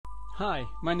Hi,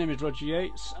 my name is Roger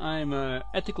Yates. I'm an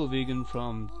ethical vegan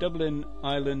from Dublin,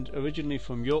 Ireland, originally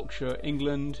from Yorkshire,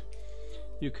 England.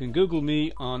 You can Google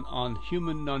me on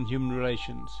human non-human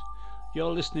relations. You're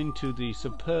listening to the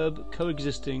superb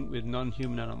Coexisting with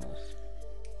Non-Human Animals.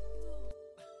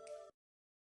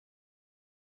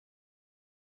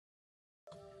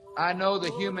 I know the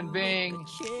human being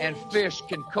and fish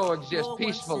can coexist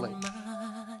peacefully.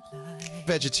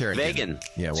 Vegetarian. Vegan.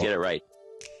 Yeah, Let's well, get it right.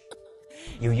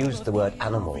 You used the word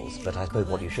animals, but I suppose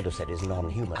what you should have said is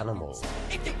non-human animals.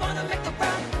 If you wanna make the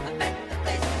world a better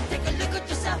place, take a look at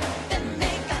yourself, then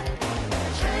make a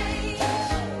change.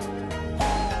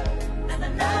 Na na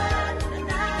na na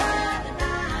na na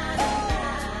na.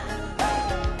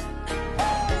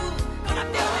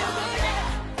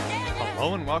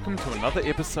 Hello and welcome to another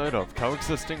episode of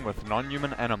Coexisting with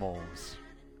Non-Human Animals.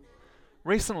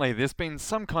 Recently there's been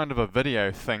some kind of a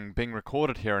video thing being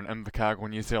recorded here in Invercargill,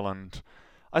 New Zealand.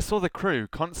 I saw the crew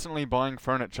constantly buying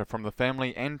furniture from the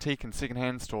family antique and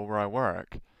second-hand store where I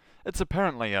work. It's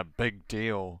apparently a big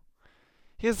deal.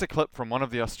 Here's a clip from one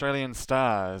of the Australian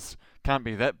stars. Can't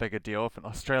be that big a deal if an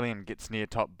Australian gets near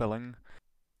top billing.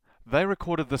 They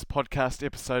recorded this podcast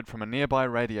episode from a nearby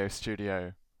radio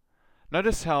studio.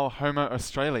 Notice how Homo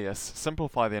Australius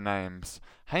simplify their names.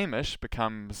 Hamish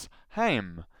becomes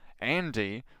Haim.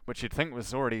 Andy, which you'd think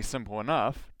was already simple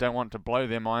enough, don't want to blow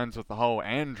their minds with the whole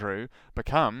Andrew,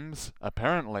 becomes,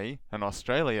 apparently, in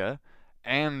Australia,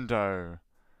 Ando.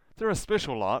 They're a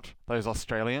special lot, those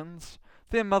Australians.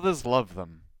 Their mothers love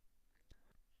them.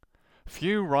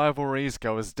 Few rivalries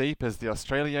go as deep as the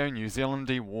Australia-New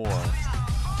Zealandie War.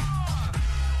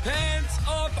 Pants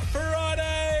off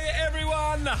Friday,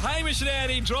 everyone! Hamish and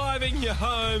Andy driving you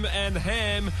home, and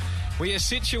Ham, we are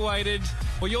situated.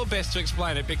 Well, you're best to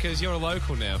explain it because you're a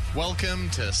local now. Welcome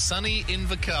to sunny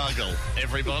Invercargill,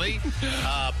 everybody.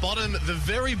 The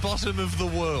very bottom of the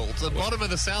world, the bottom of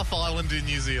the South Island in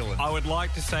New Zealand. I would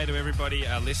like to say to everybody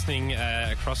listening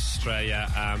across Australia,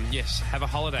 yes, have a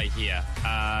holiday here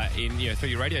through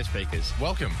your radio speakers.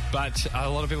 Welcome. But a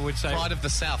lot of people would say, Pride of the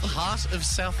South, heart of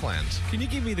Southland. Can you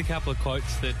give me the couple of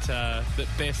quotes that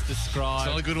best describe?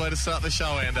 It's not a good way to start the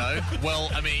show, Ando. Well,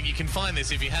 I mean, you can find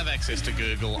this if you have access to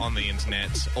Google on the internet,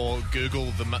 or Google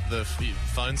the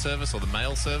phone service or the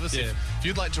mail service. Yeah. If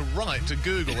you'd like to write to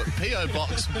Google at P.O.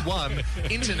 Box 1,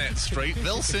 Internet Street,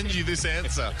 they'll send you this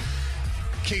answer.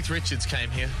 Keith Richards came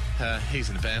here. He's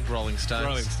in the band, Rolling Stones.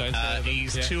 Rolling Stones.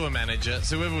 He's tour manager.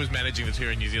 So whoever was managing the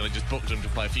tour in New Zealand just booked him to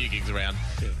play a few gigs around.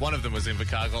 Yeah. One of them was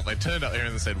Invercargill. They turned up here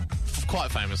and they said,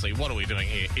 quite famously, "What are we doing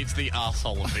here? It's the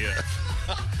arsehole of the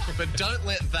earth." But don't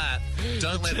let that.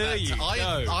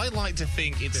 I like to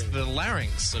think it's the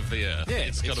larynx of the earth. Yeah,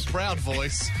 it's got a proud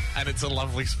voice and it's a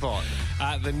lovely spot.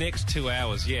 The next 2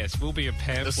 hours, yes, will be a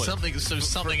pamphlet.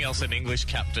 Something else an English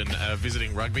captain,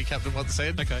 visiting rugby captain once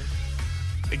said. Okay.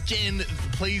 Again,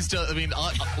 please don't. I mean,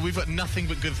 we've got nothing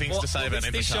but good things to say about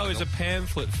Invercargill. This show is a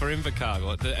pamphlet for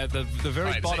Invercargill at the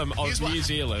very bottom of New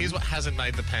Zealand. Here's what hasn't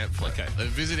made the pamphlet. Okay. The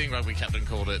visiting rugby captain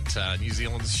called it New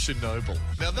Zealand's Chernobyl.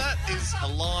 Now that is a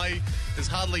lie. There's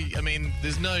hardly. I mean,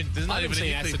 there's not even a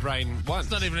nuclear acid rain once.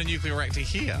 It's not even a nuclear reactor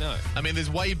here. No. I mean, there's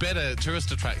way better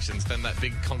tourist attractions than that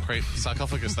big concrete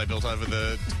sarcophagus they built over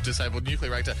the disabled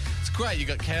nuclear reactor. It's great. You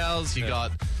got cows. You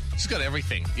got. She's got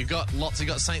everything. You've got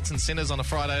saints and sinners on a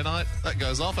Friday night. That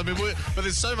goes off. I mean, but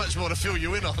there's so much more to fill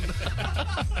you in on.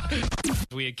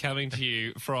 We are coming to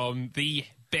you from the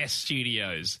best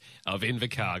studios of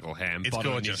Invercargill, Ham. It's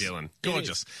bottom gorgeous. Of New Zealand.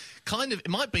 Gorgeous. It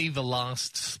might be the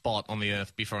last spot on the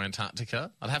Earth before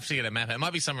Antarctica. I'd have to get a map. It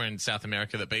might be somewhere in South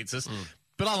America that beats us.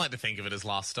 But I like to think of it as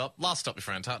last stop. Last stop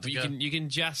before Antarctica. You can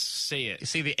just see it. You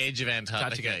see the edge of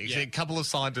Antarctica. You see a couple of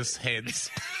scientists' heads,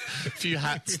 a few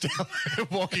hats down there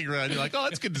walking around. You're like, oh,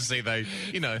 it's good to see they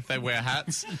wear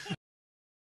hats.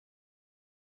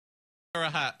 Or a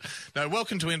hat. No,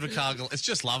 welcome to Invercargill. It's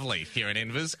just lovely here in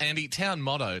Invers. Andy, town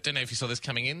motto. Don't know if you saw this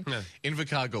coming in. No.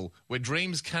 Invercargill, where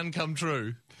dreams can come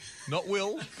true. Not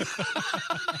will.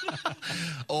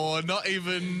 Or not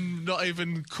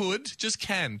even could, just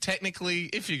can. Technically,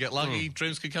 if you get lucky,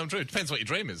 dreams could come true. Depends what your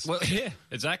dream is. Well, yeah,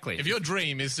 exactly. If your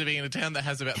dream is to be in a town that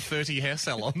has about 30 hair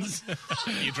salons,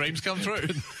 your dreams come true.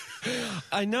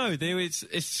 I know, it's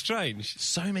strange.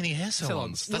 So many hair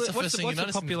salons. That's the first thing you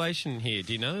notice. What's the population here,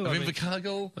 do you know? Of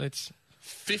Invercargill? It's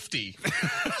 50.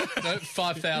 No,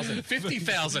 5,000.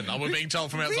 50,000, we're being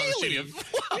told from outside the studio.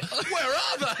 Where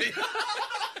are they?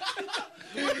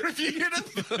 Where have you hidden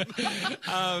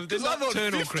them? They're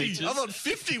nocturnal creatures. I thought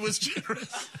 50 was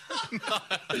generous.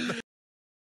 No.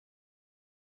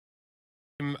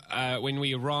 When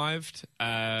we arrived,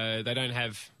 they don't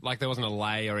have, like, there wasn't a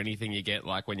lei or anything you get,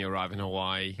 like, when you arrive in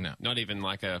Hawaii. No. Not even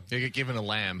like a... You get given a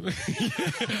lamb,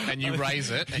 and you raise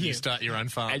it, and you start your own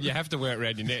farm. And you have to wear it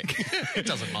around your neck. It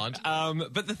doesn't mind.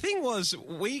 But the thing was,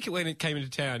 when it came into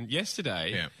town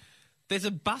yesterday, Yeah. there's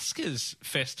a buskers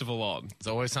festival on. There's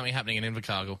always something happening in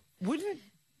Invercargill.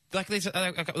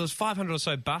 There's 500 or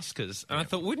so buskers, and I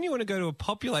thought, wouldn't you want to go to a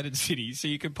populated city so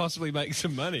you could possibly make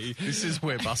some money? This is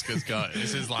where buskers go.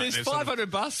 This is like There's 500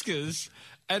 buskers,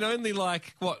 and only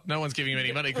like what? no one's giving you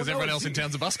any money because everyone else in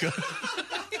town's a busker.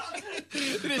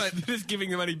 They're just giving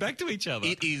the money back to each other.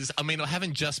 It is. I mean, I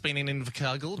haven't just been in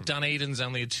Invercargill. Dunedin's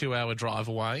only a 2-hour drive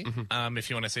away. If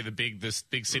you want to see the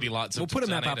big city lights, We'll of put a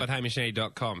map up Dunedin. at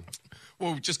hamishnetty.com.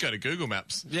 Well, just go to Google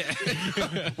Maps. Yeah.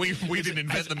 we didn't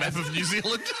invent the map of New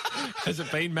Zealand. Has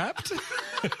it been mapped?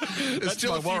 There's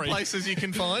still my a few worry. places you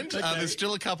can find. There's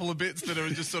still a couple of bits that are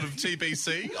just sort of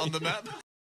TBC on the map.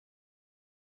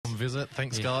 Visit.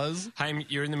 Thanks, guys. Hey,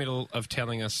 you're in the middle of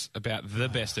telling us about the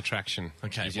best attraction.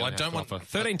 Okay, New Zealand well, I don't has to want-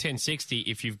 offer. 131060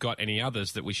 if you've got any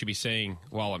others that we should be seeing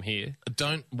while I'm here. I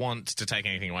don't want to take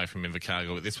anything away from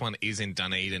Invercargill, but this one is in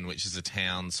Dunedin, which is a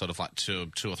town sort of like two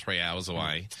or 3 hours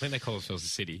away. I think they call themselves a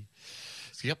city.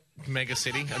 Yep, mega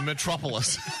city, a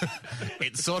metropolis.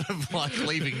 It's sort of like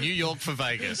leaving New York for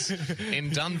Vegas.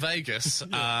 In Dun Vegas,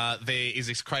 there is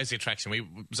this crazy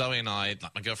attraction. Zoe and I,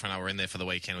 like my girlfriend and I, were in there for the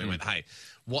weekend. We went, hey,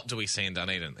 what do we see in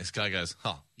Dunedin? This guy goes,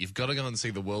 you've got to go and see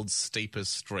the world's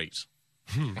steepest street.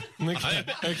 Okay.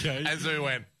 And so we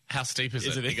went, how steep is it?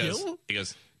 Is it a He goes, hill?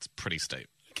 it's pretty steep.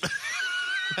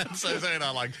 And so Zoe and I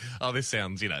are like, this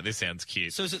sounds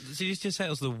cute. So did you just say it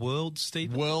was the world's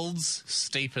steepest? World's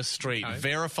steepest street, Okay.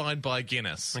 verified by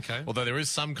Guinness. Okay. Although there is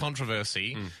some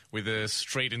controversy with a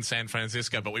street in San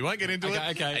Francisco, but we won't get into it.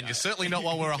 Okay. And you're certainly not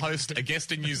while we're a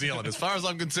guest in New Zealand. As far as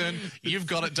I'm concerned, you've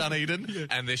got it, Dunedin,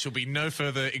 and there shall be no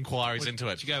further inquiries into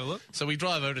it. Did you go have a look? So we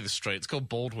drive over to the street. It's called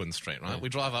Baldwin Street, right? We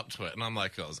drive up to it, and I'm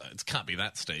like, it can't be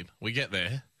that steep. We get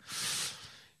there.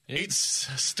 It's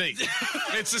steep.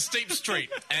 It's a steep street.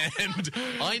 And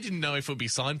I didn't know if it would be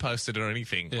signposted or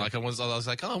anything. Yeah. Like I was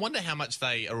like, I wonder how much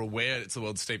they are aware it's the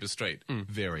world's steepest street.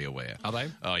 Very aware. Are they?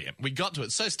 Oh, yeah. We got to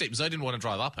it so steep, so I didn't want to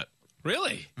drive up it.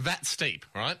 Really? That steep,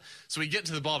 right? So we get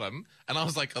to the bottom, and I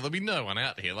was like, there'll be no one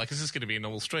out here. Like, is this going to be a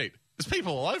normal street? There's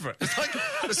people all over it. It's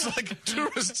like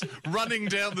tourists running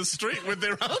down the street with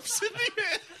their arms in the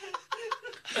air.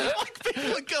 Like,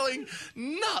 people are going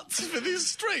nuts for this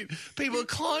street. People are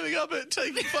climbing up it,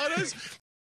 taking photos.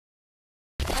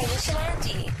 Hamish and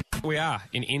Andy. We are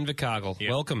in Invercargill. Yep.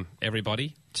 Welcome,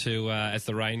 everybody, to as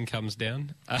the rain comes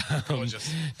down.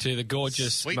 Gorgeous. To the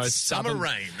gorgeous, Sweet most summer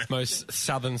rain. most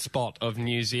southern spot of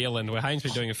New Zealand, where Haynes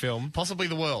been doing a film. Possibly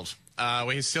the world.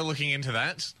 We're still looking into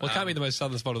that. Well, it can't be the most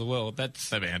southern spot of the world.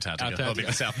 That's Maybe Antarctica. Antarctica. That'll be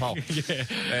the South Pole.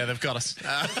 Yeah, they've got us.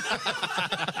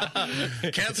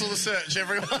 Cancel the search,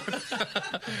 everyone.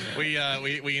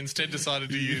 we instead decided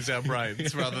to use our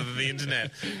brains rather than the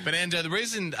internet. But Ando, the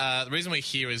reason we're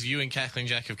here is you and Kathleen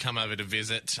Jack have come over to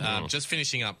visit. Just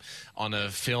finishing up on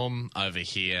a film over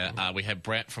here. We had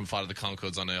Brett from Flight of the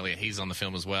Conchords on earlier. He's on the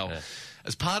film as well.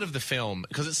 As part of the film,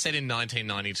 because it's set in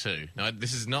 1992. Now,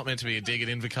 this is not meant to be a dig at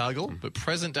Invercargill, but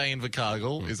present-day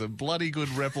Invercargill is a bloody good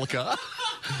replica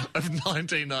of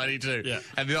 1992. Yeah.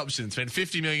 And the option, spend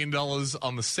 $50 million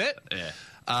on the set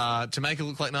to make it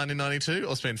look like 1992,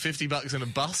 or spend $50 in a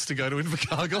bus to go to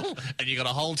Invercargill, and you got a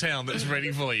whole town that's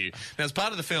ready for you. Now, as part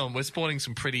of the film, we're sporting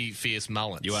some pretty fierce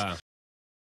mullets. You are.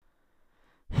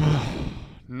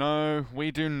 No, we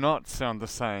do not sound the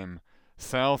same.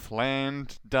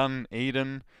 Southland,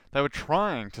 Dunedin. They were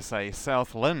trying to say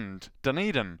Southland,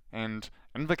 Dunedin, and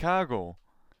Invercargill.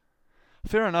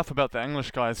 Fair enough about the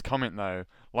English guy's comment though,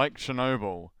 like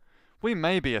Chernobyl. We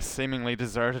may be a seemingly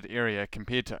deserted area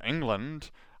compared to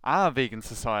England. Our vegan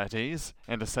societies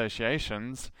and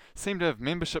associations seem to have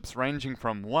memberships ranging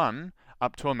from 1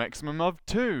 up to a maximum of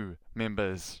 2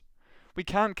 members. We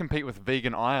can't compete with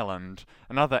Vegan Ireland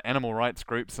and other animal rights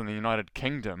groups in the United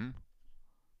Kingdom.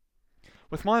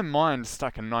 With my mind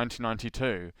stuck in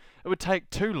 1992, it would take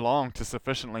too long to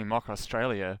sufficiently mock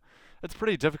Australia. It's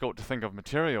pretty difficult to think of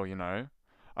material, you know.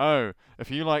 Oh, if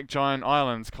you like giant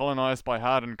islands colonised by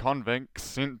hardened convicts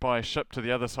sent by ship to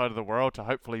the other side of the world to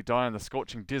hopefully die in the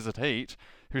scorching desert heat,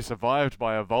 who survived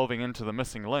by evolving into the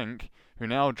missing link, who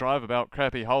now drive about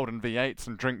crappy Holden V8s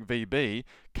and drink VB,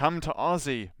 come to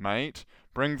Aussie, mate.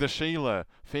 Bring the Sheila,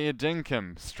 fair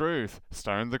dinkum, Struth,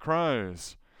 stone the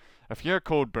crows. If you're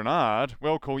called Bernard,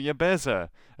 we'll call you Bezza.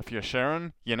 If you're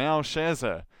Sharon, you're now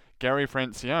Shazza. Gary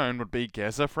Francione would be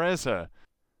Gazza Fraser.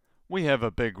 We have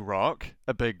a big rock,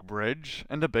 a big bridge,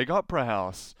 and a big opera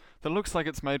house that looks like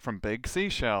it's made from big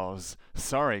seashells.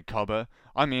 Sorry, Cobber,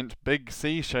 I meant big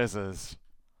sea shazzers.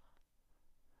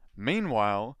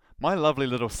 Meanwhile, my lovely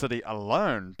little city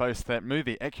alone boasts that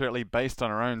movie accurately based on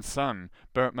her own son,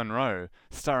 Burt Munro,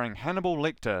 starring Hannibal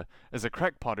Lecter as a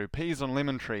crackpot who pees on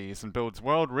lemon trees and builds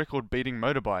world record-beating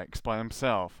motorbikes by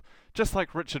himself, just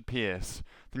like Richard Pearce,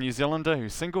 the New Zealander who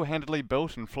single-handedly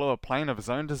built and flew a plane of his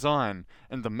own design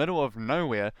in the middle of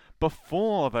nowhere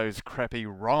before those crappy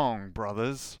Wrong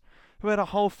brothers, who had a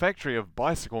whole factory of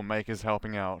bicycle makers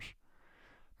helping out.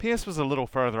 Pearce was a little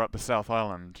further up the South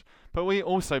Island, but we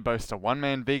also boast a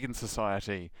one-man vegan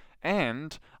society,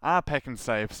 and our Pack and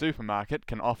Save supermarket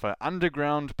can offer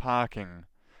underground parking.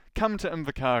 Come to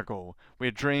Invercargill,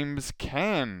 where dreams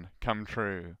can come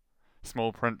true.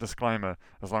 Small print disclaimer,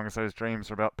 as long as those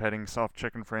dreams are about petting soft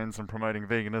chicken friends and promoting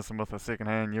veganism with a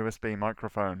second-hand USB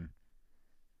microphone.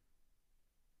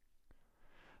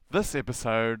 This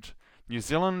episode, New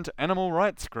Zealand animal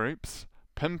rights groups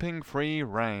pimping free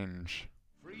range.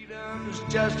 Freedom's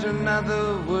just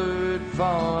another word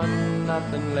for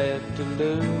nothing left to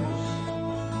lose.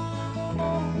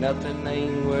 Nothing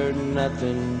ain't worth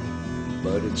nothing,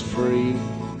 but it's free.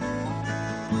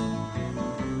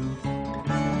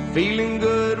 Feeling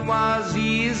good was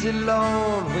easy,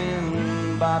 Lord,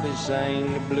 when Bobby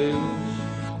sang the blues.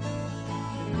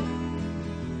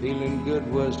 Feeling good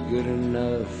was good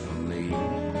enough for me.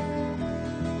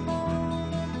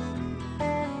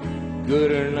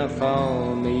 Good enough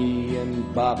for me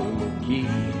and Bobby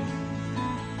McGee.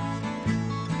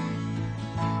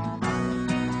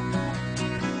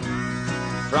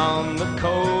 From the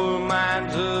coal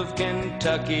mines of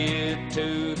Kentucky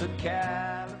to the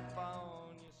California sun.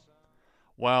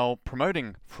 While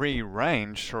promoting free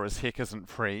range sure as heck isn't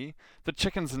free, the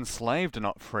chickens enslaved are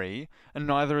not free, and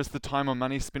neither is the time or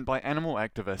money spent by animal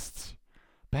activists.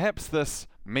 Perhaps this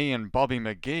me and Bobby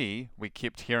McGee we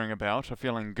kept hearing about are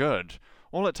feeling good.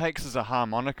 All it takes is a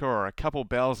harmonica or a couple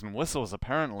bells and whistles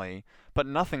apparently, but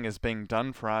nothing is being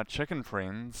done for our chicken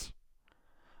friends.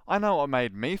 I know what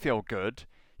made me feel good,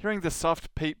 hearing the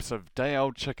soft peeps of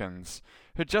day-old chickens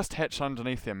who just hatched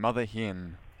underneath their mother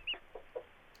hen.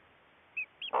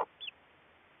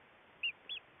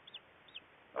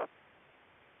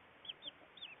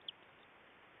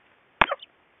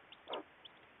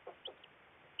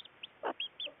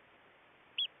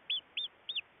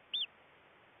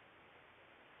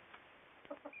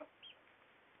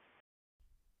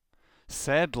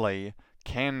 Sadly,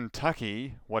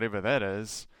 Kentucky, whatever that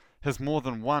is, has more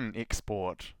than one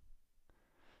export.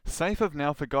 SAFE have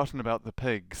now forgotten about the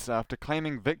pigs after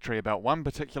claiming victory about one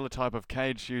particular type of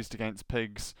cage used against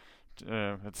pigs.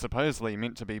 It's supposedly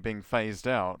meant to be being phased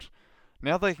out.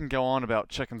 Now they can go on about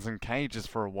chickens in cages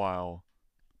for a while.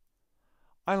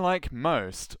 I like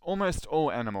almost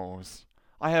all animals.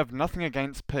 I have nothing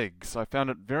against pigs. I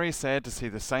found it very sad to see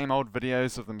the same old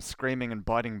videos of them screaming and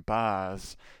biting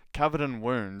bars, covered in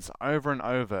wounds, over and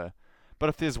over. But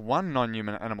if there's one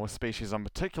non-human animal species I'm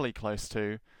particularly close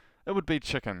to, it would be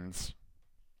chickens.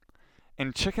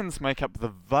 And chickens make up the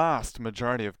vast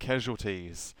majority of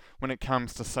casualties when it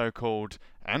comes to so-called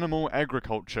animal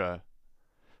agriculture.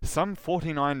 Some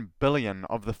 49 billion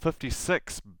of the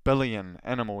 56 billion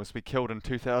animals we killed in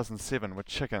 2007 were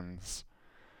chickens.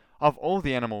 Of all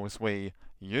the animals we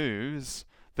use,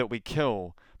 that we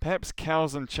kill, perhaps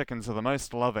cows and chickens are the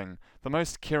most loving, the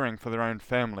most caring for their own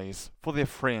families, for their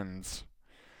friends.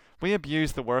 We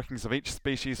abuse the workings of each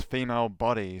species' female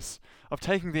bodies, of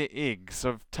taking their eggs,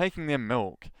 of taking their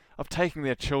milk, of taking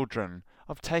their children,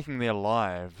 of taking their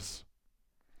lives.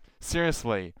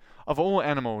 Seriously, of all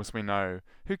animals we know,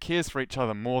 who cares for each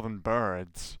other more than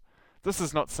birds? This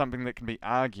is not something that can be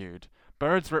argued.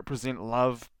 Birds represent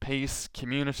love, peace,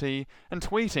 community, and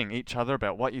tweeting each other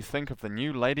about what you think of the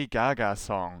new Lady Gaga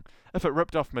song, if it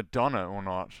ripped off Madonna or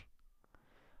not.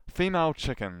 Female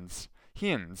chickens,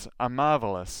 hens, are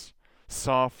marvellous,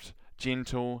 soft,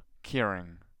 gentle,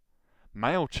 caring.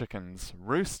 Male chickens,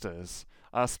 roosters,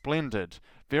 are splendid,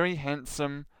 very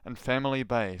handsome and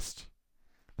family-based.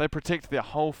 They protect their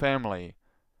whole family.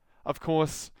 Of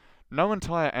course, no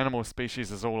entire animal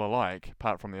species is all alike,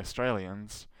 apart from the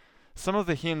Australians. Some of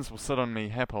the hens will sit on me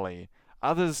happily,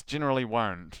 others generally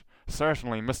won't.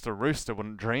 Certainly Mr. Rooster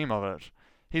wouldn't dream of it.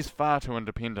 He's far too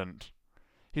independent.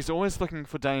 He's always looking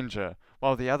for danger,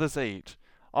 while the others eat,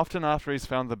 often after he's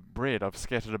found the bread I've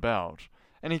scattered about,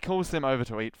 and he calls them over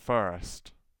to eat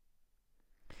first.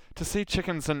 To see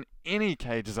chickens in any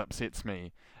cages upsets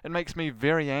me. It makes me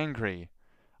very angry.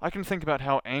 I can think about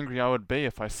how angry I would be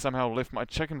if I somehow left my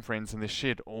chicken friends in their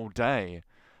shed all day.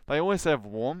 They always have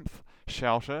warmth,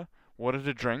 shelter, water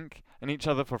to drink, and each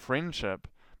other for friendship,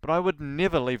 but I would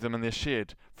never leave them in their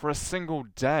shed for a single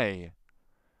day.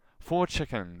 4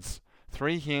 chickens,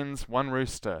 3 hens, 1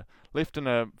 rooster, left in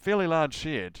a fairly large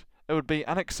shed. It would be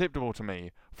unacceptable to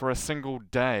me for a single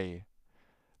day.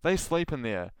 They sleep in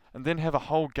there and then have a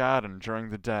whole garden during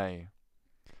the day.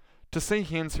 To see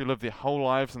hens who live their whole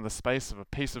lives in the space of a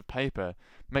piece of paper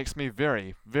makes me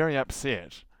very, very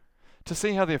upset. To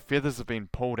see how their feathers have been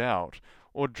pulled out,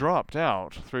 or dropped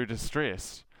out through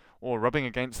distress, or rubbing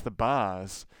against the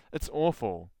bars, it's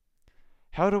awful.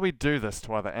 How do we do this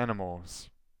to other animals?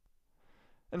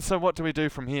 And so what do we do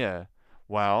from here?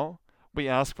 Well, we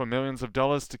ask for millions of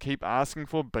dollars to keep asking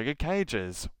for bigger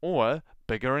cages, or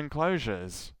bigger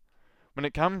enclosures. When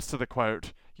it comes to the,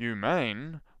 quote,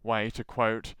 humane way to,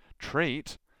 quote,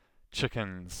 treat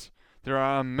chickens, there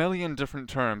are a million different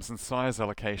terms and size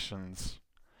allocations.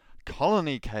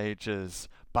 Colony cages,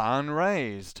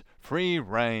 barn-raised,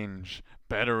 free-range,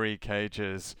 battery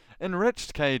cages,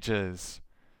 enriched cages.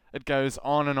 It goes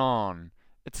on and on.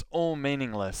 It's all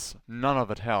meaningless. None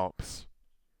of it helps.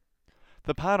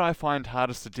 The part I find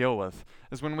hardest to deal with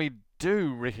is when we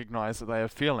do recognise that they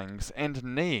have feelings and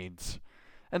needs,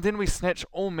 and then we snatch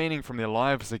all meaning from their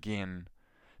lives again.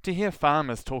 To hear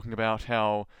farmers talking about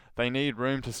how they need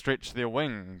room to stretch their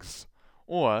wings,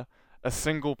 or a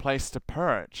single place to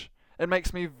perch, it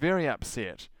makes me very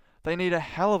upset. They need a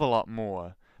hell of a lot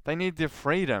more. They need their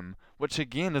freedom, which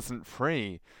again isn't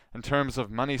free, in terms of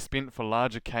money spent for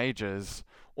larger cages,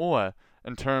 or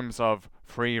in terms of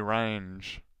free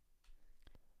range.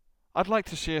 I'd like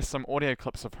to share some audio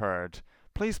clips I've heard.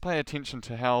 Please pay attention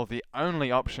to how the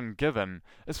only option given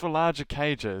is for larger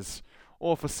cages,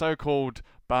 or for so-called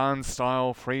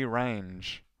barn-style free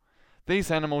range. These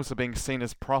animals are being seen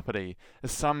as property,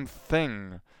 as some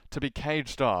thing, to be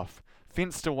caged off,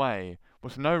 fenced away,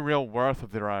 with no real worth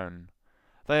of their own.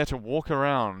 They are to walk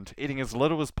around, eating as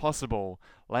little as possible,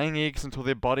 laying eggs until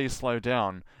their bodies slow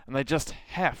down, and they just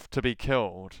have to be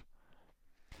killed.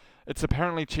 It's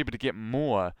apparently cheaper to get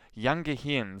more younger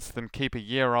hens than keep a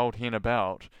year-old hen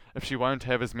about if she won't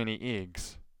have as many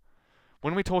eggs.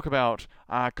 When we talk about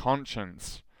our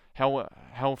conscience,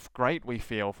 how great we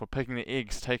feel for picking the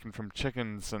eggs taken from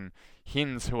chickens and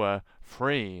hens who are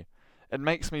free, it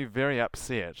makes me very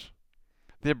upset.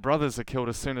 Their brothers are killed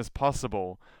as soon as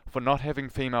possible for not having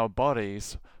female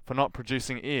bodies, for not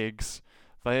producing eggs.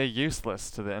 They are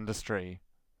useless to the industry.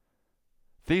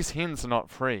 These hens are not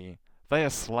free. They are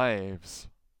slaves.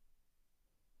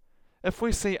 If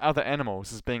we see other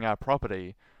animals as being our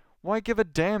property, why give a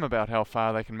damn about how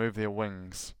far they can move their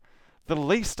wings? The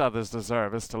least others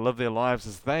deserve is to live their lives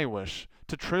as they wish,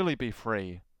 to truly be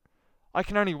free. I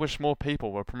can only wish more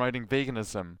people were promoting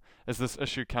veganism as this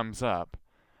issue comes up.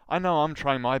 I know I'm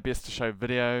trying my best to show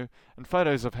video and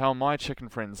photos of how my chicken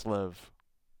friends live.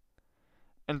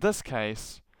 In this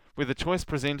case, where the choice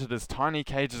presented is tiny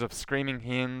cages of screaming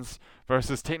hens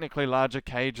versus technically larger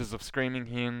cages of screaming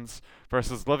hens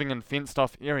versus living in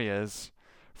fenced-off areas,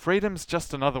 freedom's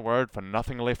just another word for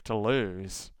nothing left to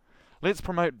lose. Let's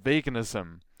promote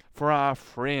veganism for our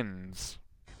friends.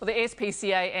 Well, the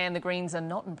SPCA and the Greens are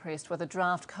not impressed with a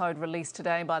draft code released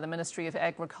today by the Ministry of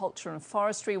Agriculture and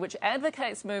Forestry, which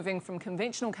advocates moving from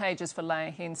conventional cages for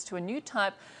layer hens to a new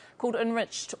type called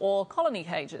enriched or colony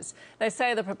cages. They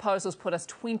say the proposals put us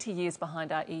 20 years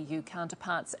behind our EU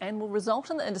counterparts and will result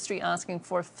in the industry asking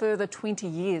for a further 20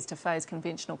 years to phase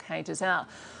conventional cages out.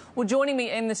 Well, joining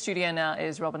me in the studio now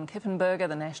is Robin Kippenberger,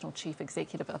 the National Chief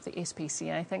Executive of the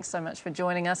SPCA. Thanks so much for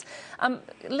joining us.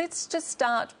 Let's just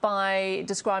start by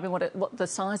describing what the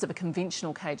size of a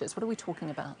conventional cage is. What are we talking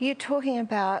about? You're talking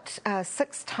about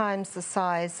 6 times the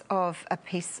size of a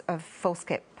piece of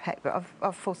foolscap paper,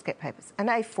 of foolscap papers, an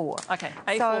A4. Okay,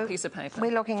 A4 piece of paper.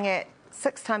 We're looking at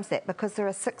 6 times that because there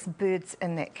are 6 birds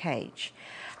in that cage.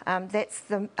 That's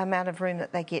the amount of room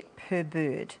that they get per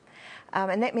bird.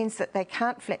 And that means that they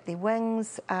can't flap their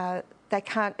wings,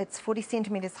 it's 40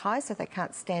 centimetres high, so they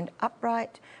can't stand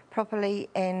upright properly,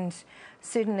 and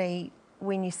certainly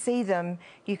when you see them,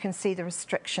 you can see the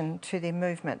restriction to their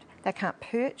movement. They can't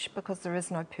perch because there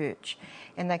is no perch,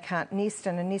 and they can't nest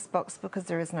in a nest box because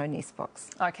there is no nest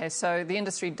box. Okay, so the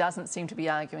industry doesn't seem to be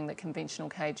arguing that conventional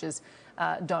cages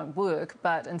don't work,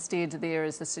 but instead there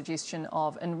is the suggestion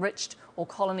of enriched or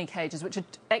colony cages, which are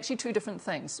actually 2 different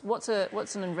things. What's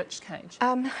an enriched cage?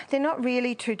 They're not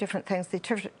really 2 different things. They're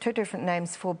 2 different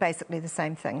names for basically the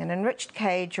same thing. An enriched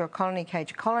cage or a colony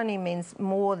cage. A colony means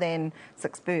more than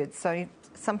 6 birds, so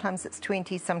sometimes it's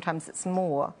 20, sometimes it's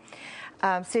more.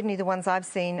 Certainly the ones I've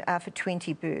seen are for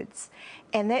 20 birds.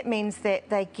 And that means that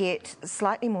they get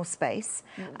slightly more space.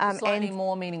 Slightly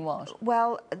more meaning what?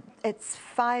 Well, it's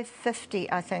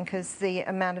 550, I think, is the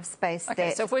amount of space Okay,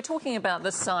 that... so if we're talking about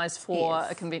this size for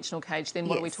Yes. a conventional cage, then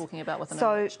what are we talking about with an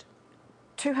So, enriched?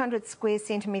 200 square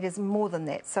centimetres more than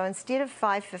that. So instead of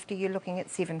 550, you're looking at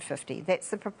 750. That's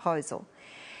the proposal.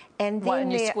 And Right, then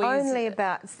and you they're squeeze only it-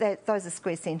 about, those are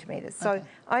square centimetres, so Okay.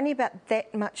 only about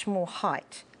that much more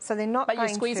height. So they're not But going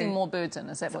you're squeezing to... more birds in,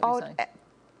 is that what Oh, you're saying?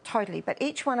 Totally, but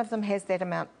each one of them has that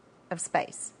amount of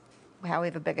space,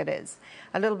 however big it is,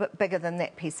 a little bit bigger than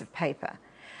that piece of paper.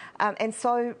 And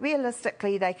so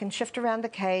realistically, they can shift around the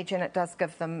cage and it does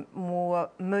give them more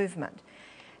movement.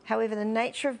 However, the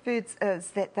nature of birds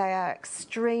is that they are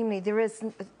extremely,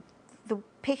 the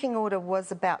pecking order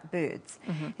was about birds.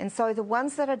 And so the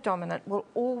ones that are dominant will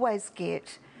always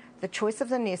get the choice of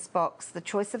the nest box, the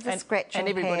choice of the scratching and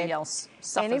everybody pad, else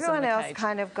suffers and everyone in the else cage.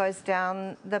 kind of goes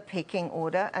down the pecking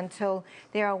order until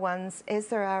there are ones, as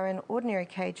there are in ordinary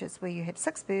cages where you have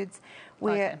 6 birds,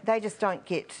 where they just don't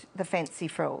get the fancy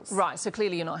frills. Right, so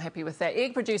clearly you're not happy with that.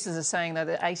 Egg producers are saying, though,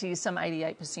 that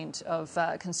 88%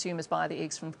 of consumers buy the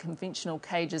eggs from conventional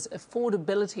cages.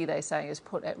 Affordability, they say, is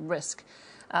put at risk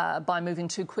by moving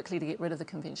too quickly to get rid of the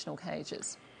conventional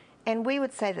cages. And we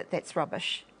would say that that's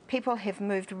rubbish. People have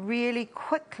moved really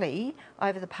quickly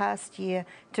over the past year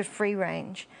to free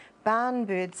range. Barn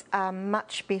birds are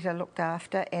much better looked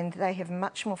after and they have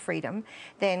much more freedom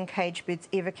than cage birds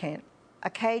ever can. A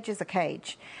cage is a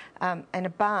cage, and a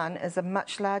barn is a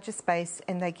much larger space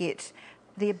and they get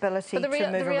the ability But to move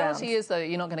around. the reality is, though,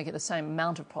 you're not going to get the same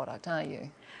amount of product, are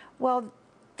you? Well,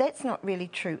 that's not really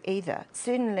true either.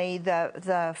 Certainly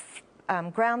the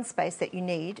ground space that you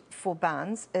need for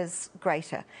barns is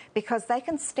greater because they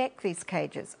can stack these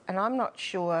cages. And I'm not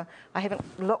sure, I haven't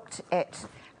looked at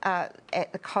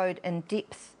the code in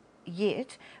depth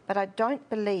yet, but I don't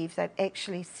believe they've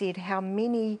actually said how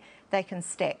many they can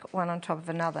stack one on top of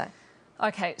another.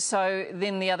 OK, so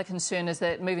then the other concern is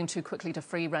that moving too quickly to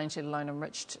free range, let alone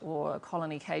enriched or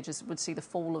colony cages, would see the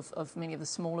fall of many of the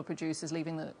smaller producers,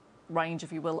 leaving the range,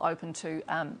 if you will, open to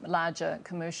larger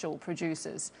commercial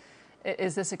producers.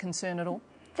 Is this a concern at all?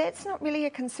 That's not really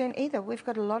a concern either. We've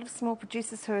got a lot of small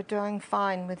producers who are doing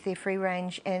fine with their free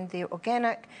range and their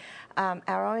organic.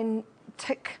 Our own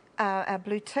tick, our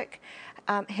blue tick,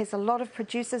 has a lot of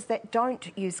producers that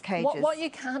don't use cages. What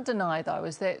you can't deny, though,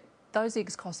 is that those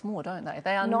eggs cost more, don't they?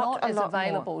 They are not as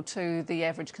available to the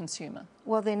average consumer.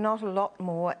 Well, they're not a lot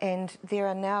more, and there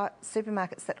are now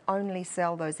supermarkets that only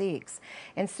sell those eggs.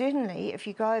 And certainly, if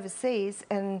you go overseas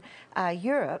in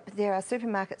Europe, there are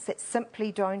supermarkets that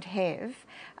simply don't have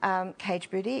cage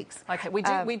bird eggs. OK,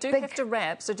 we do have to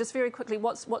wrap, so just very quickly,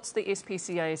 what's the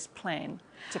SPCA's plan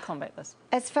to combat this?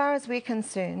 As far as we're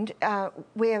concerned,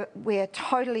 we're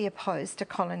totally opposed to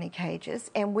colony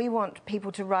cages, and we want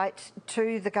people to write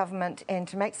to the government and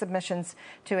to make submissions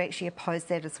to actually oppose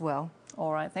that as well.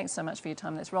 All right, thanks so much for your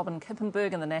time. That's Robin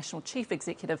Kippenberg, the National Chief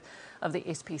Executive of the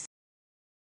SPCA.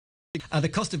 The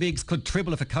cost of eggs could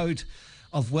treble if a code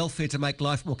of welfare to make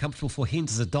life more comfortable for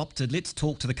hens is adopted. Let's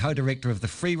talk to the co-director of the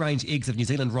Free Range Eggs of New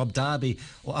Zealand, Rob Darby,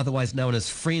 or otherwise known as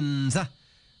Friends.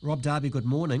 Rob Darby, good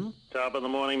morning. Top of the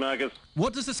morning, Marcus.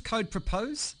 What does this code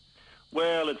propose?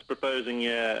 Well, it's proposing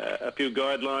a few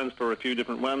guidelines for a few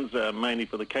different ones, mainly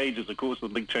for the cages, of course, the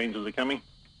big changes are coming.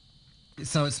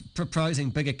 So it's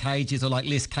proposing bigger cages or like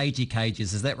less cagey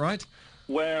cages, is that right?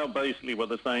 Well, basically what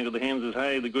they're saying to the hens is,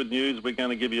 hey, the good news, we're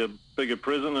going to give you a bigger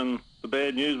prison, and the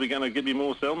bad news, we're going to give you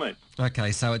more cellmates.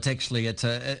 Okay, so it's actually, it's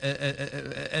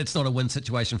not a win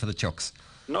situation for the chooks.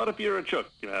 Not if you're a chook,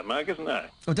 Marcus, no. Well,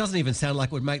 it doesn't even sound like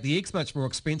it would make the eggs much more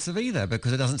expensive either,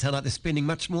 because it doesn't sound like they're spending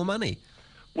much more money.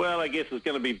 Well, I guess there's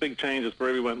going to be big changes for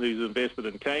everyone who's invested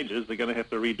in cages. They're going to have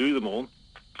to redo them all.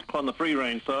 On the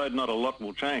free-range side, not a lot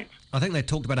will change. I think they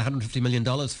talked about $150 million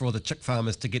for all the chick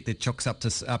farmers to get their chooks up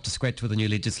to scratch with the new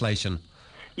legislation.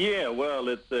 Yeah, well,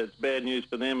 it's bad news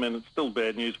for them, and it's still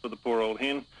bad news for the poor old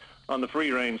hen. On the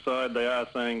free-range side, they are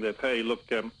saying that, hey, look,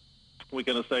 we're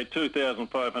going to say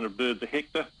 2,500 birds a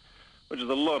hectare, which is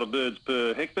a lot of birds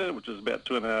per hectare, which is about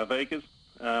 2.5 acres.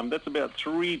 That's about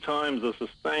 3 times the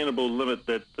sustainable limit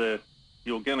that the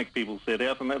organic people set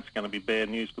out, and that's going to be bad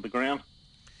news for the ground.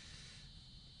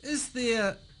 Is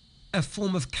there a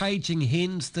form of caging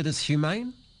hens that is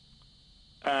humane?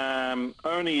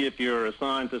 Only if you're a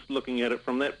scientist looking at it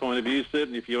from that point of view.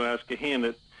 Certainly if you ask a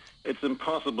hen, it's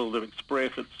impossible to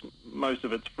express most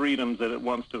of its freedoms that it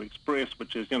wants to express,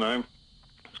 which is,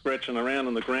 scratching around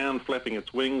on the ground, flapping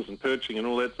its wings and perching and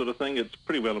all that sort of thing. It's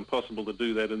pretty well impossible to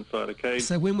do that inside a cage.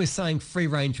 So when we're saying free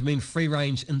range, we mean free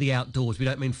range in the outdoors. We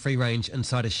don't mean free range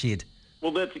inside a shed.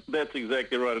 Well, that's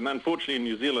exactly right. And unfortunately in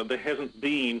New Zealand, there hasn't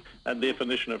been a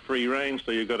definition of free range,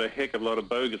 so you've got a heck of a lot of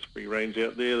bogus free range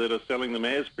out there that are selling them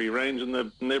as free range, and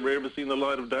they've never ever seen the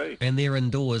light of day. And they're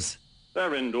indoors.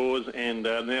 They're indoors, and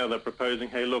now they're proposing,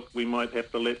 hey, look, we might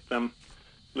have to let them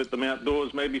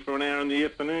outdoors maybe for an hour in the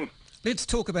afternoon. Let's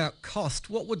talk about cost.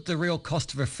 What would the real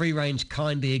cost of a free-range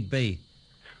kind egg be?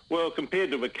 Well, compared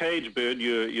to a cage bird,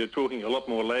 you're talking a lot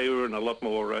more labour and a lot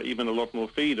more, even a lot more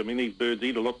feed. I mean, these birds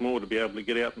eat a lot more to be able to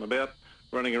get out and about,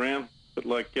 running around. But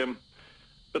like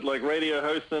radio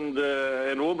hosts and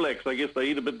All Blacks, I guess they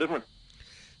eat a bit different.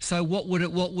 So what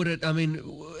would it, I mean,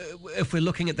 if we're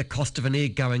looking at the cost of an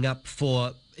egg going up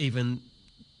for even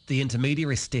the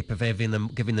intermediary step of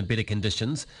giving them better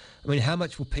conditions, I mean, how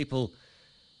much will people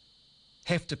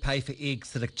have to pay for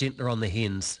eggs that are gentler on the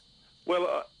hens?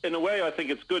 Well, in a way, I think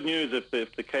it's good news if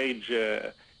the cage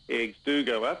eggs do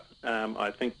go up. I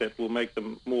think that will make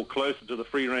them more closer to the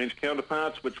free-range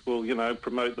counterparts, which will,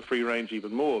 promote the free range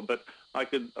even more. But I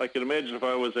could imagine if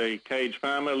I was a cage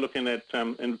farmer looking at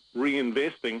and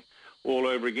reinvesting all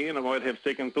over again, I might have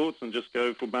second thoughts and just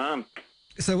go for barn.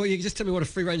 So, well, you can just tell me what a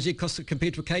free-range egg costs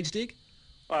compared to a caged egg?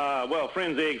 Well,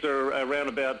 Friends eggs are around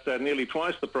about nearly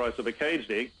twice the price of a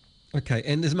caged egg. Okay,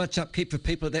 and there's much upkeep for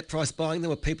people at that price buying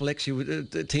them, or people actually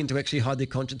tend to actually hide their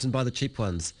conscience and buy the cheap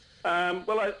ones?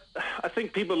 Well, I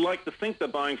think people like to think they're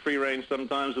buying free range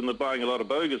sometimes, and they're buying a lot of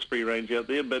bogus free range out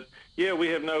there. But yeah, we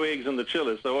have no eggs in the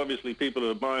chiller, so obviously people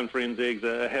who are buying Friends eggs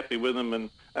are happy with them and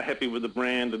are happy with the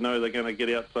brand and know they're going to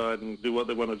get outside and do what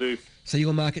they want to do. So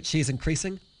your market share's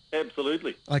increasing?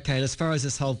 Absolutely. Okay, and as far as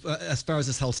this whole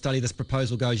study, this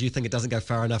proposal goes, you think it doesn't go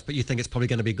far enough, but you think it's probably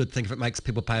going to be a good thing if it makes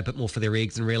people pay a bit more for their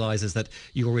eggs and realises that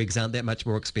your eggs aren't that much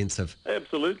more expensive?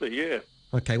 Absolutely, yeah.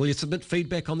 Okay, will you submit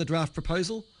feedback on the draft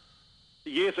proposal?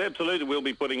 Yes, absolutely. We'll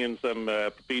be putting in some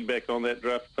feedback on that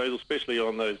draft proposal, especially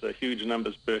on those huge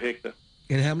numbers per hectare.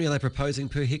 And how many are they proposing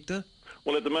per hectare?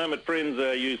 Well, at the moment, Friends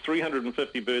use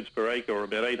 350 birds per acre, or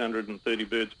about 830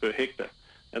 birds per hectare.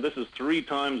 And this is 3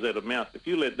 times that amount. If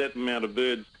you let that amount of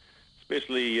birds,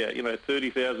 especially,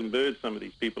 30,000 birds some of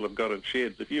these people have got in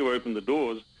sheds, if you open the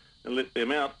doors and let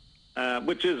them out,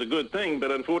 which is a good thing,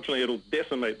 but unfortunately it'll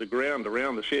decimate the ground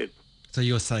around the sheds. So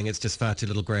you're saying it's just far too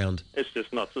little ground? It's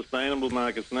just not sustainable,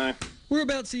 Marcus, no.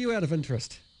 Whereabouts are you out of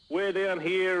interest? We're down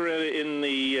here in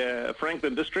the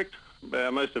Franklin district.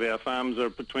 Most of our farms are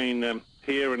between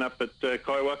here and up at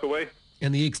Kaiwaka way.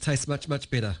 And the eggs taste much, much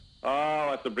better? Oh, I'll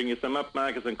have to bring you some up,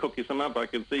 Marcus, and cook you some up. I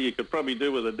can see you could probably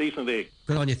do with a decent egg.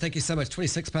 Good on you. Thank you so much.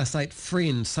 8:26.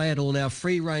 Friends, say it all now.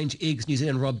 Free Range Eggs New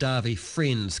Zealand, Rob Darby,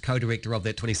 Friends, co-director of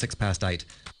that 8:26.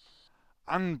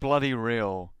 Unbloody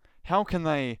real. How can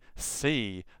they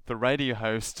see the radio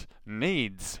host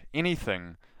needs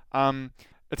anything?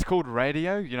 It's called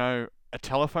radio, a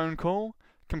telephone call,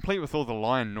 complete with all the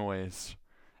line noise.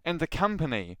 And the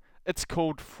company, it's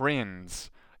called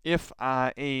Friends,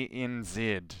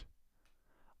 F-R-E-N-Z.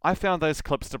 I found those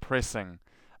clips depressing.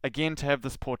 Again, to have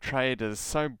this portrayed as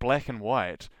so black and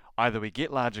white, either we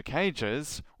get larger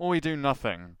cages, or we do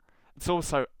nothing. It's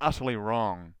also utterly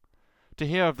wrong. To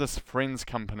hear of this Friends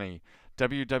company,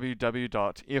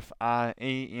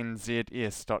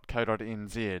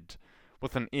 www.frenzs.co.nz.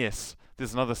 With an S,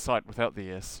 there's another site without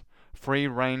the S. Free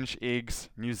Range Eggs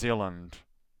New Zealand.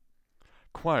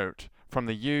 Quote from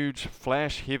the huge,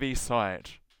 flash-heavy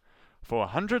site. For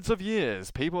hundreds of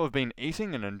years, people have been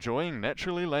eating and enjoying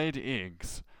naturally laid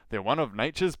eggs. They're one of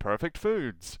nature's perfect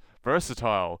foods.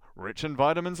 Versatile, rich in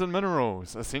vitamins and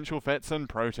minerals, essential fats and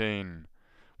protein.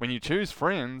 When you choose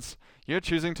Friends, you're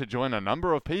choosing to join a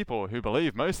number of people who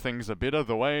believe most things are better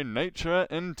the way nature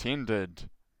intended.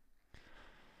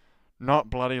 Not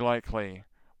bloody likely.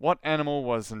 What animal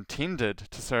was intended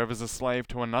to serve as a slave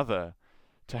to another?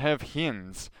 To have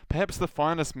hens, perhaps the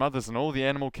finest mothers in all the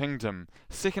animal kingdom,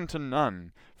 second to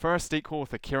none, first equal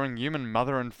with a caring human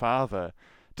mother and father.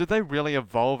 Did they really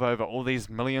evolve over all these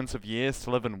millions of years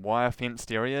to live in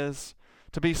wire-fenced areas?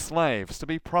 To be slaves, to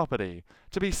be property,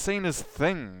 to be seen as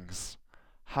things?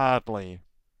 Hardly.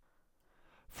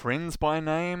 Friends by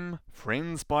name,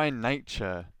 friends by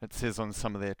nature, it says on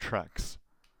some of their trucks.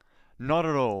 Not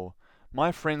at all.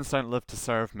 My friends don't live to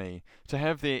serve me, to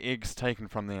have their eggs taken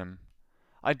from them.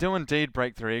 I do indeed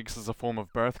break their eggs as a form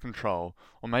of birth control,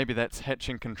 or maybe that's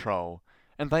hatching control,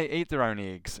 and they eat their own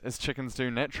eggs, as chickens do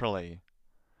naturally.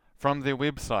 From their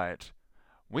website,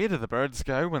 where do the birds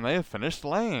go when they have finished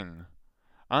laying?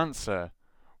 Answer,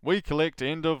 we collect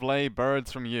end-of-lay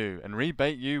birds from you and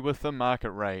rebate you with the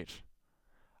market rate.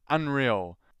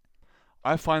 Unreal.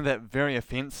 I find that very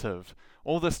offensive.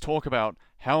 All this talk about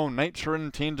how nature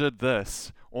intended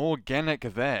this, organic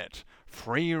that,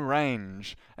 free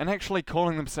range, and actually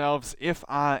calling themselves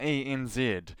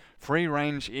FRENZ, Free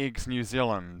Range Eggs New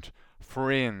Zealand,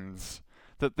 friends,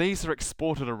 that these are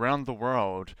exported around the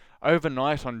world,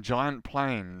 overnight on giant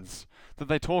planes, that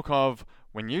they talk of,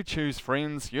 when you choose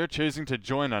friends, you're choosing to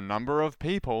join a number of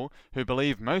people who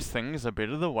believe most things are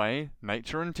better the way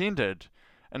nature intended,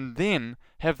 and then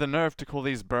have the nerve to call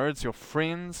these birds your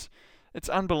friends. It's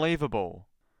unbelievable.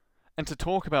 And to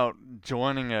talk about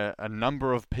joining a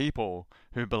number of people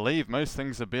who believe most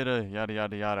things are better, yada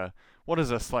yada yada. What is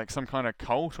this, like some kind of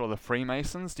cult or the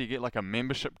Freemasons? Do you get like a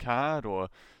membership card or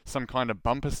some kind of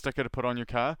bumper sticker to put on your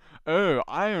car? Oh,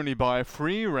 I only buy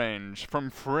free range from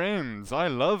friends. I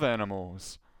love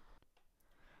animals.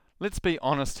 Let's be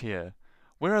honest here.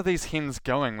 Where are these hens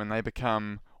going when they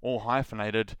become, all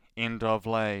hyphenated, end of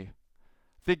lay?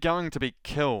 They're going to be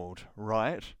killed,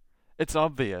 right? It's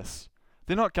obvious.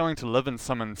 They're not going to live in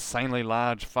some insanely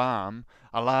large farm,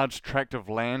 a large tract of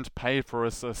land paid for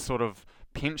as a sort of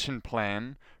pension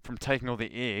plan from taking all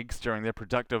the eggs during their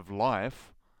productive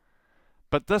life.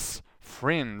 But this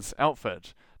Friends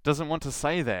outfit doesn't want to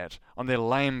say that on their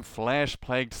lame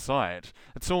flash-plagued site.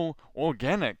 It's all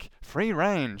organic, free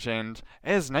range, and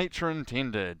as nature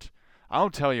intended.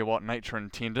 I'll tell you what nature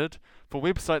intended, for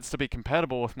websites to be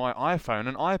compatible with my iPhone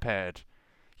and iPad.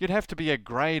 You'd have to be a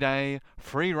grade A,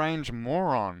 free-range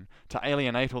moron to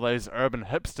alienate all those urban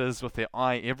hipsters with their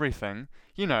everything.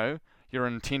 You know, your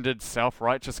intended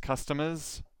self-righteous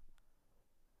customers.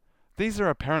 These are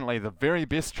apparently the very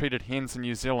best treated hens in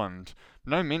New Zealand.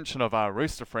 No mention of our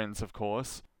rooster friends, of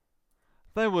course.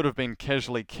 They would have been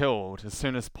casually killed as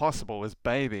soon as possible as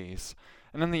babies,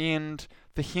 and in the end,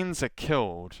 the hens are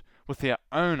killed, with their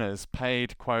owners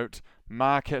paid, quote,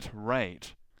 market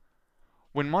rate.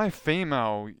 When my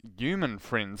female human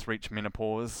friends reach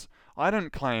menopause, I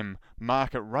don't claim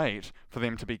market rate for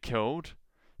them to be killed.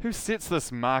 Who sets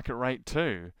this market rate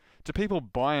to? Do people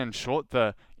buy and short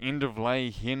the end-of-lay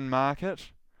hen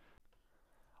market?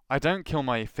 I don't kill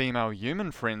my female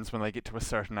human friends when they get to a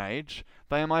certain age.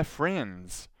 They are my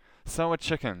friends. So are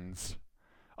chickens.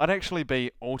 I'd actually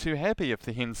be all too happy if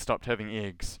the hens stopped having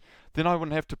eggs. Then I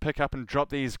wouldn't have to pick up and drop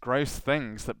these gross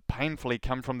things that painfully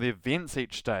come from their vents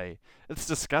each day. It's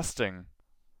disgusting.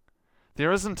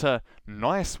 There isn't a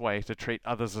nice way to treat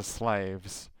others as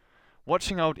slaves.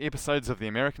 Watching old episodes of the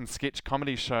American sketch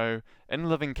comedy show In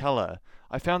Living Colour,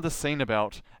 I found this scene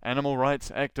about animal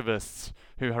rights activists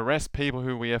who harass people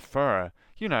who wear fur,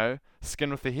 you know,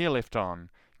 skin with the hair left on,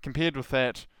 compared with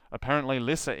that apparently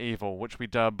lesser evil which we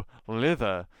dub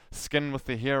leather, skin with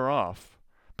the hair off.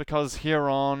 Because hair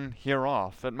on, hair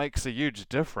off, it makes a huge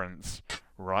difference,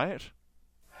 right?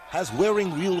 Has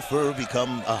wearing real fur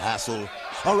become a hassle?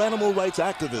 Are animal rights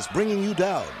activists bringing you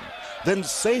down? Then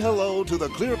say hello to the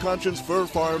Clear Conscience Fur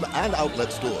Farm and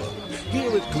Outlet Store.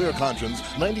 Here at Clear Conscience,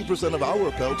 90% of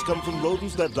our pelts come from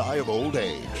rodents that die of old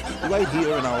age, right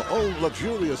here in our own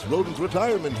luxurious rodent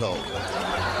retirement home.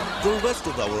 The rest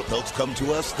of our pelts come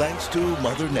to us thanks to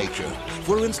Mother Nature.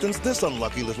 For instance, this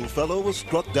unlucky little fellow was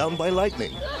struck down by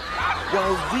lightning,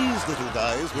 while these little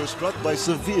guys were struck by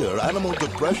severe animal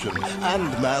depression and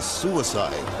mass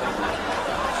suicide.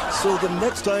 So the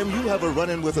next time you have a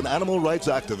run-in with an animal rights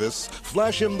activist,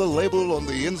 flash him the label on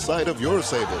the inside of your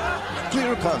sable.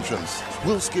 Clear Conscience.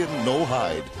 We'll skin no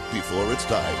hide before it's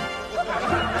time.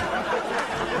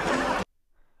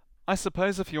 I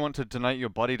suppose if you want to donate your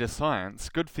body to science,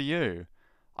 good for you.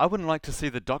 I wouldn't like to see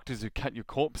the doctors who cut your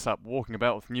corpse up walking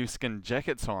about with new skin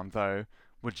jackets on, though.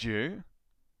 Would you?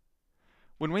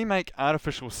 When we make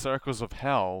artificial circles of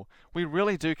hell, we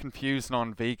really do confuse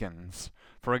non-vegans.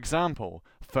 For example,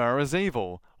 fur is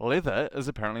evil. Leather is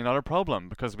apparently not a problem,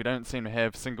 because we don't seem to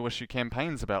have single-issue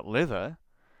campaigns about leather.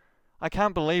 I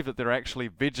can't believe that there are actually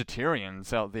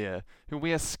vegetarians out there who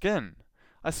wear skin.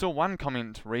 I saw one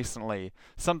comment recently,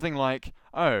 something like,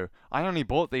 "Oh, I only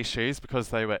bought these shoes because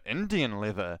they were Indian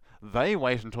leather. They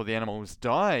wait until the animals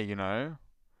die, you know."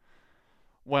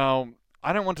 Well,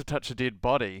 I don't want to touch a dead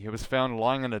body who was found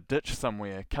lying in a ditch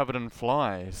somewhere, covered in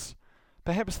flies.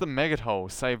 Perhaps the maggot hole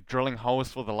saved drilling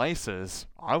holes for the laces.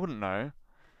 I wouldn't know.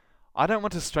 I don't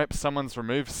want to strap someone's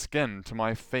removed skin to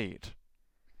my feet.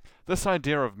 This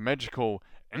idea of magical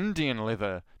Indian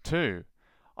leather, too.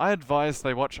 I advise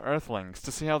they watch Earthlings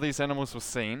to see how these animals were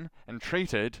seen and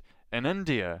treated in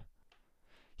India.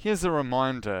 Here's a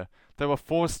reminder. They were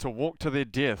forced to walk to their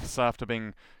deaths after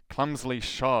being clumsily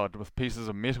shod with pieces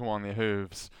of metal on their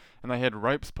hooves, and they had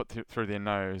ropes put through their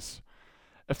nose.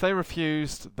 If they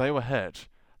refused, they were hit.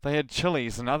 They had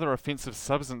chilies and other offensive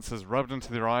substances rubbed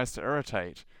into their eyes to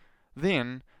irritate.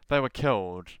 Then they were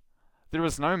killed. There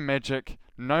is no magic,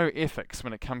 no ethics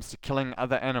when it comes to killing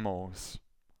other animals.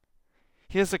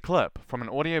 Here's a clip from an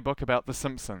audiobook about The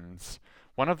Simpsons.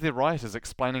 One of the writers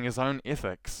explaining his own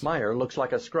ethics. Meyer looks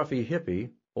like a scruffy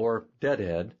hippie, or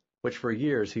deadhead, which for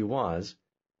years he was.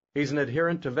 He's an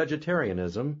adherent to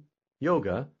vegetarianism,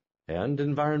 yoga, and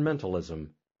environmentalism.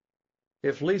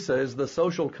 If Lisa is the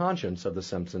social conscience of the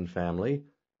Simpson family,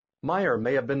 Meyer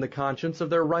may have been the conscience of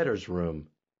their writer's room.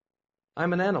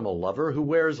 I'm an animal lover who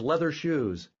wears leather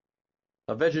shoes.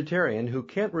 A vegetarian who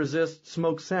can't resist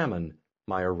smoked salmon,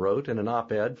 Meyer wrote in an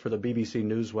op-ed for the BBC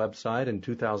News website in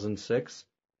 2006.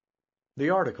 The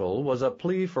article was a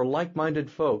plea for like-minded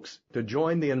folks to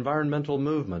join the environmental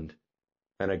movement,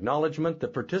 an acknowledgement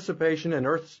that participation in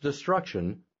Earth's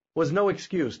destruction was no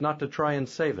excuse not to try and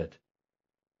save it.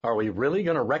 Are we really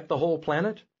going to wreck the whole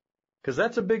planet? 'Cause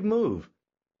that's a big move.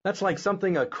 That's like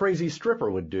something a crazy stripper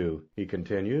would do, he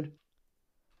continued.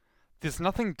 There's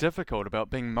nothing difficult about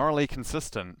being morally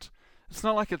consistent. It's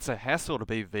not like it's a hassle to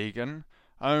be vegan.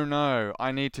 Oh no,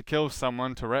 I need to kill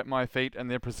someone to wrap my feet in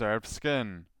their preserved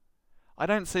skin. I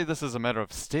don't see this as a matter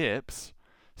of steps.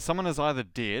 Someone is either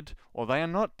dead or they are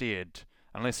not dead,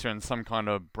 unless you're in some kind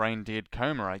of brain-dead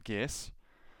coma, I guess.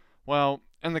 Well,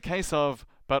 in the case of,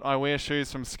 but I wear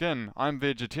shoes from skin, I'm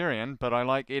vegetarian, but I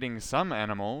like eating some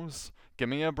animals. Give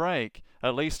me a break.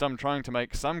 At least I'm trying to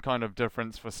make some kind of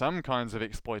difference for some kinds of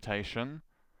exploitation.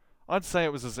 I'd say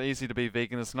it was as easy to be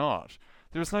vegan as not.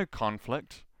 There is no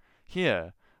conflict.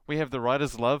 Here, we have the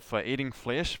writer's love for eating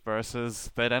flesh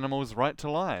versus that animal's right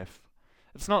to life.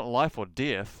 It's not life or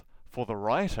death for the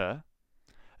writer.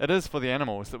 It is for the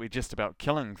animals that we're just about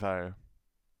killing, though.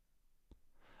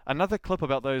 Another clip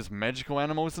about those magical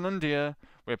animals in India,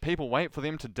 where people wait for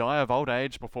them to die of old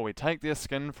age before we take their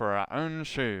skin for our own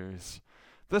shoes.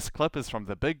 This clip is from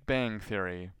The Big Bang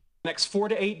Theory. Next 4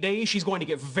 to 8 days, she's going to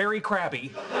get very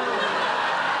crabby.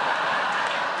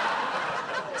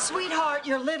 Sweetheart,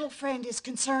 your little friend is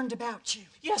concerned about you.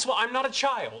 Yes, well, I'm not a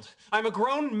child. I'm a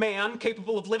grown man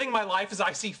capable of living my life as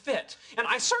I see fit. And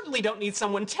I certainly don't need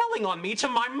someone telling on me to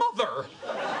my mother.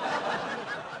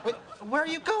 Wait, where are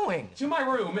you going? To my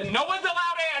room, and no one's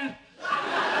allowed in!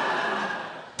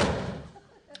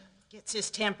 Gets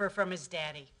his temper from his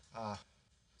daddy.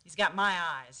 He's got my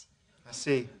eyes. I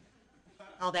see.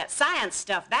 All that science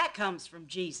stuff, that comes from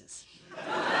Jesus.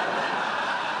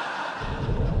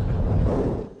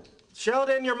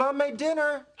 Sheldon, your mom made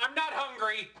dinner. I'm not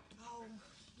hungry. Oh,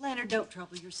 Leonard, don't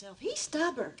trouble yourself. He's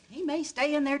stubborn. He may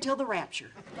stay in there till the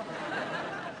rapture.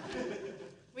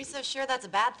 We so sure that's a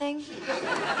bad thing?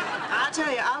 I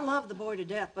tell you, I love the boy to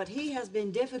death, but he has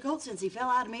been difficult since he fell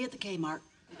out of me at the Kmart.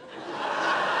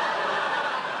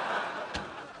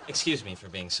 Excuse me for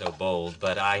being so bold,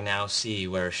 but I now see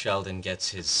where Sheldon gets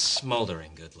his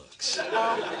smoldering good looks.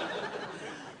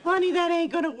 Honey, that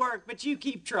ain't gonna work, but you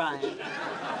keep trying.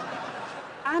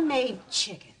 I made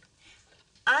chicken.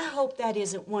 I hope that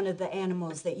isn't one of the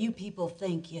animals that you people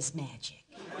think is magic.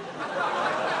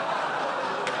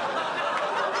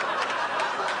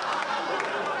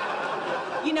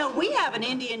 You know, we have an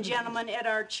Indian gentleman at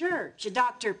our church,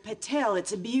 Dr. Patel.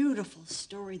 It's a beautiful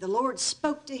story. The Lord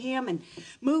spoke to him and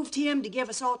moved him to give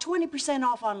us all 20%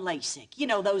 off on LASIK. You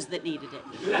know, those that needed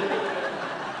it.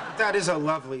 That is a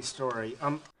lovely story.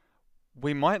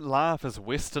 We might laugh as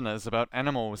Westerners about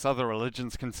animals other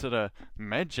religions consider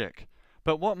magic,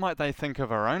 but what might they think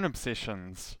of our own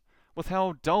obsessions? With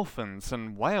how dolphins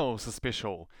and whales are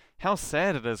special, how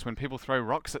sad it is when people throw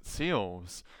rocks at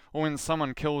seals, or when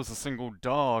someone kills a single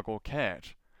dog or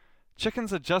cat.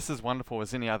 Chickens are just as wonderful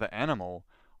as any other animal.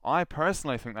 I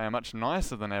personally think they are much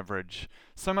nicer than average,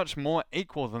 so much more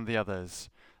equal than the others.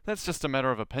 That's just a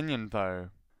matter of opinion, though.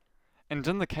 And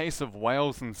in the case of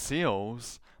whales and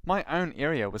seals, my own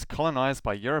area was colonized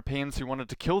by Europeans who wanted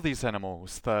to kill these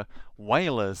animals, the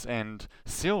whalers and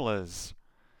sealers.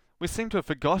 We seem to have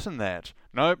forgotten that.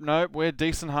 Nope, we're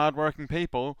decent hard-working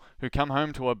people who come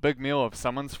home to a big meal of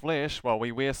someone's flesh while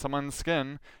we wear someone's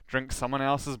skin, drink someone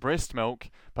else's breast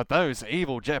milk, but those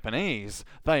evil Japanese,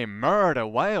 they murder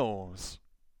whales.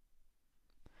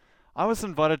 I was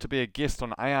invited to be a guest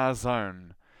on AR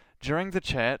Zone. During the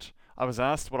chat, I was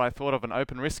asked what I thought of an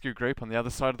open rescue group on the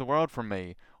other side of the world from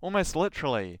me, almost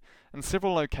literally. In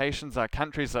several locations our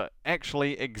countries are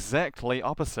actually exactly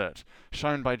opposite,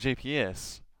 shown by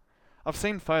GPS. I've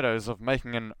seen photos of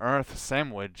making an Earth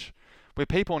sandwich, where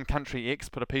people in country X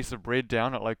put a piece of bread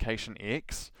down at location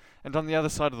X, and on the other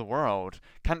side of the world,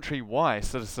 country Y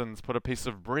citizens put a piece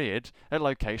of bread at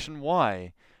location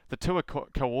Y. The two are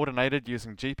coordinated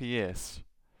using GPS.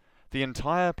 The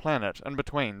entire planet in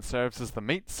between serves as the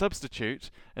meat substitute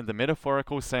in the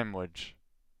metaphorical sandwich.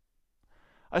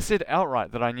 I said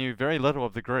outright that I knew very little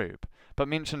of the group, but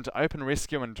mentioned open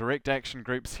rescue and direct action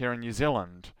groups here in New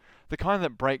Zealand, the kind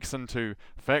that breaks into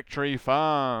factory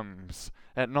farms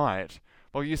at night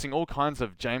while using all kinds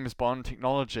of James Bond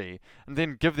technology and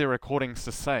then give their recordings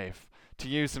to SAFE to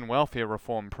use in welfare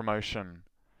reform promotion.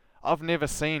 I've never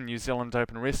seen New Zealand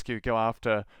Open Rescue go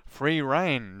after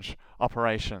free-range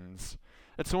operations.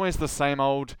 It's always the same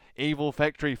old evil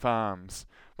factory farms,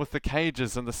 with the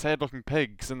cages and the sad-looking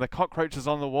pigs and the cockroaches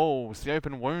on the walls, the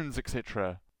open wounds,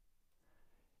 etc.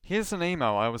 Here's an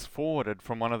email I was forwarded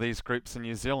from one of these groups in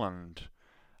New Zealand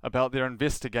about their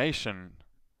investigation.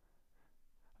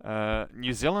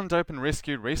 New Zealand Open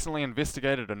Rescue recently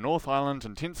investigated a North Island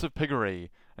intensive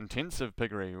piggery,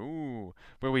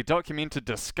 where we documented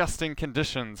disgusting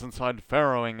conditions inside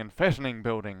farrowing and fattening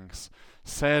buildings.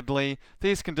 Sadly,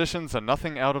 these conditions are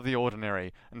nothing out of the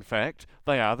ordinary. In fact,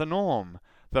 they are the norm.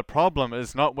 The problem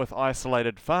is not with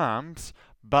isolated farms,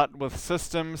 but with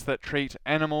systems that treat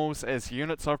animals as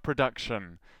units of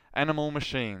production, animal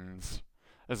machines,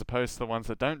 as opposed to the ones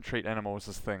that don't treat animals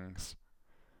as things.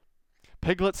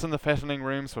 Piglets in the fattening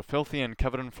rooms were filthy and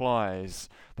covered in flies.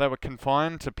 They were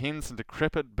confined to pens in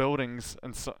decrepit rooms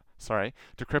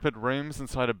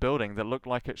inside a building that looked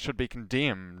like it should be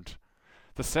condemned.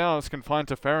 The sows confined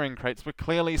to farrowing crates were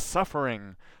clearly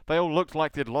suffering. They all looked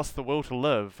like they'd lost the will to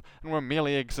live and were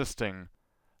merely existing.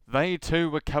 They too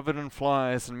were covered in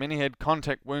flies, and many had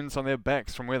contact wounds on their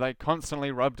backs from where they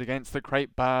constantly rubbed against the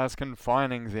crate bars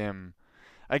confining them.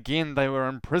 Again, they were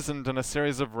imprisoned in a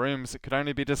series of rooms that could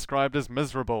only be described as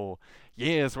miserable.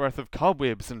 Years' worth of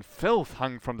cobwebs and filth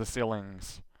hung from the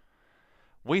ceilings.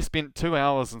 We spent 2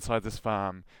 hours inside this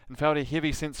farm and felt a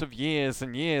heavy sense of years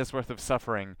and years' worth of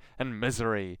suffering and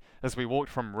misery as we walked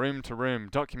from room to room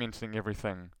documenting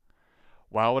everything.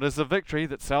 While it is a victory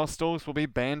that sow stalls will be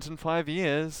banned in 5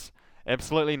 years,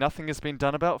 absolutely nothing has been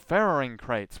done about farrowing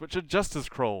crates, which are just as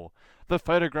cruel. The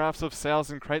photographs of sows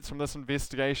in crates from this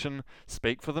investigation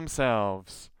speak for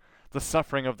themselves. The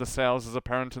suffering of the sows is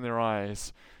apparent in their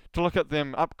eyes. To look at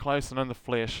them up close and in the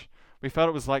flesh, we felt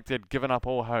it was like they'd given up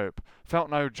all hope, felt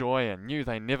no joy, and knew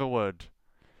they never would.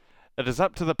 It is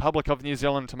up to the public of New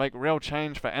Zealand to make real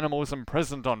change for animals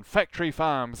imprisoned on factory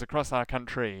farms across our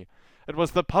country. It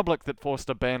was the public that forced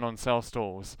a ban on sow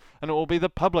stalls, and it will be the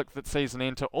public that sees an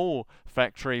end to all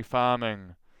factory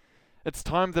farming. It's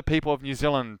time the people of New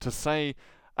Zealand to say,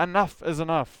 enough is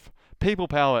enough. People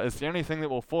power is the only thing that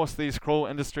will force these cruel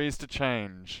industries to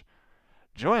change.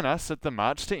 Join us at the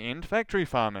March to End Factory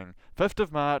Farming, 5th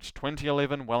of March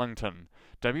 2011, Wellington.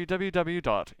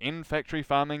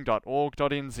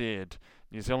 www.endfactoryfarming.org.nz.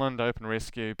 New Zealand Open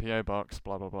Rescue, PO Box,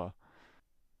 blah blah blah.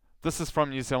 This is from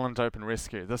New Zealand Open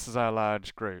Rescue. This is our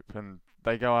large group, and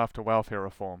they go after welfare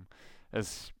reform.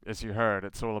 As you heard,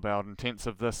 it's all about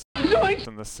intensive this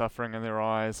and the suffering in their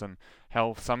eyes, and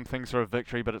how some things are a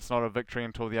victory, but it's not a victory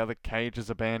until the other cages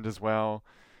are banned as well.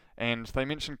 And they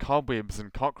mention cobwebs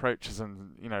and cockroaches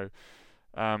and,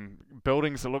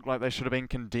 buildings that look like they should have been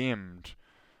condemned.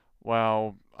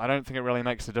 Well, I don't think it really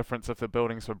makes a difference if the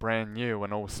buildings were brand new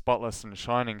and all spotless and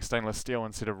shining stainless steel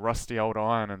instead of rusty old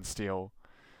iron and steel.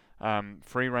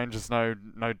 Free range is no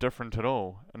different at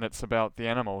all, and it's about the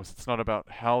animals. It's not about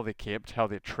how they're kept, how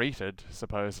they're treated,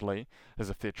 supposedly,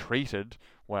 as if they're treated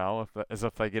well, as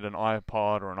if they get an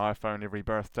iPod or an iPhone every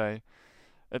birthday.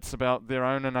 It's about their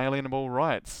own inalienable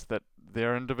rights, that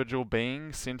they're individual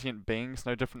beings, sentient beings,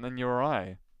 no different than you or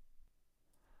I.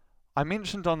 I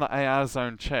mentioned on the AR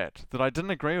Zone chat that I didn't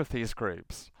agree with these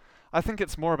groups. I think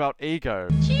it's more about ego,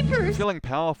 feeling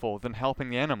powerful than helping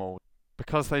the animal,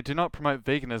 because they do not promote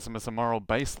veganism as a moral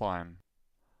baseline.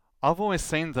 I've always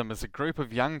seen them as a group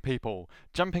of young people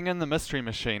jumping in the Mystery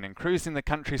Machine and cruising the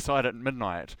countryside at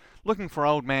midnight, looking for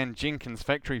old man Jenkins'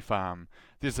 factory farm.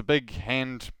 There's a big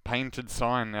hand-painted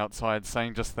sign outside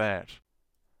saying just that.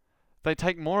 They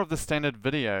take more of the standard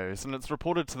videos, and it's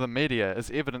reported to the media as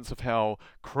evidence of how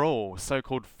cruel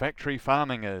so-called factory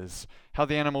farming is, how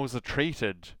the animals are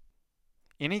treated.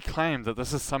 Any claim that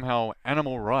this is somehow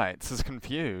animal rights is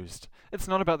confused. It's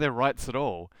not about their rights at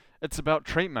all. It's about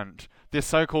treatment, their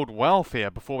so-called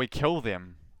welfare before we kill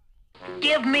them.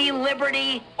 Give me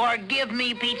liberty or give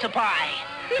me pizza pie.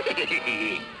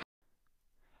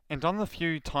 And on the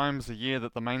few times a year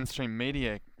that the mainstream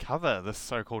media cover this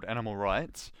so-called animal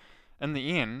rights, in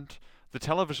the end, the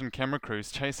television camera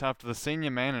crews chase after the senior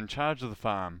man in charge of the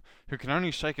farm, who can only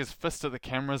shake his fist at the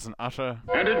cameras and utter,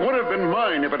 "And it would have been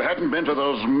mine if it hadn't been for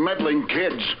those meddling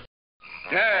kids."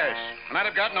 Yes, and I'd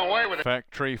have gotten away with it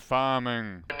factory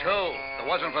farming. too. it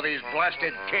wasn't for these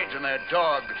blasted kids and their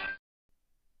dogs.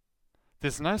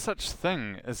 There's no such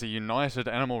thing as a united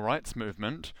animal rights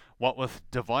movement, what with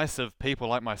divisive people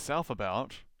like myself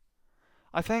about.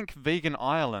 I thank Vegan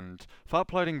Ireland for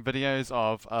uploading videos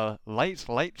of a Late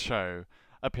Late Show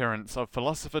appearance of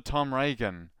philosopher Tom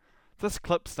Reagan. This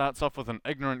clip starts off with an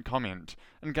ignorant comment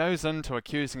and goes into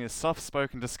accusing a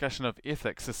soft-spoken discussion of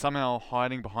ethics as somehow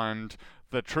hiding behind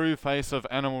the true face of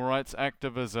animal rights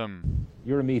activism.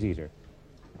 You're a meat eater.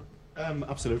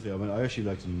 Absolutely. I mean, I actually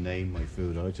like to name my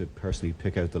food. I like to personally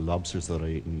pick out the lobsters that I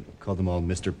eat and call them all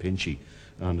Mr. Pinchy,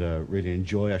 and really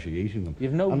enjoy actually eating them.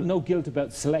 You've no guilt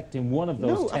about selecting one of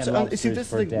those 10 lobsters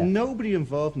for death. Nobody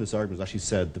involved in this argument has actually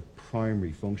said the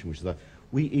primary function, which is that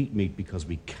we eat meat because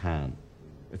we can.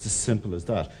 It's as simple as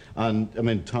that. And, I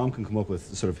mean, Tom can come up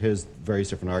with sort of his various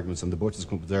different arguments, and the butchers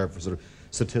come up there for sort of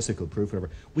statistical proof, whatever.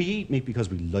 We eat meat because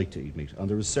we like to eat meat. And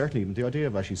there is certainly, the idea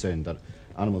of actually saying that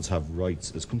animals have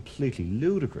rights is completely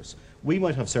ludicrous. We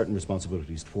might have certain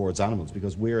responsibilities towards animals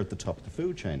because we're at the top of the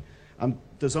food chain. And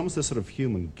there's almost this sort of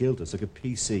human guilt, it's like a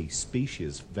PC,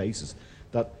 species basis,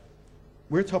 that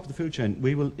we're top of the food chain,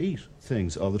 we will eat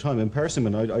things all the time. In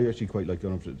person, I actually quite like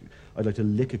going up to, I'd like to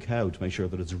lick a cow to make sure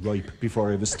that it's ripe before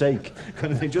I have a steak,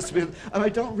 kind of thing. Just to be, and I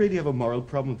don't really have a moral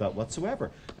problem with that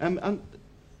whatsoever. And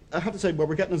I have to say, what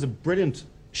we're getting is a brilliant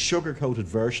sugar-coated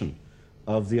version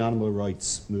of the animal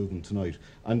rights movement tonight.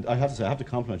 And I have to say, I have to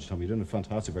compliment you, Tom, you're doing a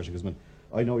fantastic version, because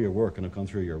I know your work and I've gone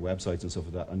through your websites and stuff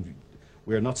like that, and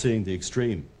we're not seeing the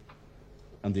extreme.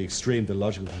 And the extreme, the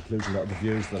logical conclusion of the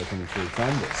views that are coming through from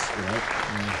this, you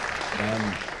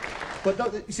know. But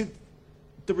no, you see,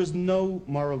 there is no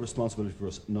moral responsibility for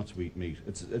us not to eat meat.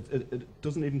 It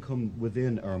doesn't even come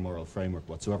within our moral framework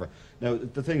whatsoever. Now,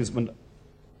 the thing is,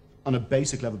 on a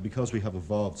basic level, because we have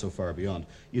evolved so far beyond,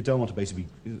 you don't want to basically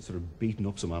sort of beaten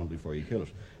up some animal before you kill it.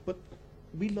 But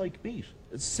we like meat.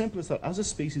 It's simple as that. As a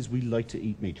species, we like to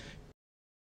eat meat.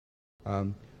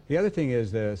 The other thing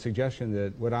is the suggestion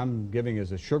that what I'm giving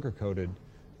is a sugar-coated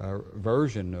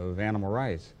version of animal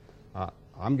rights.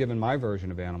 I'm giving my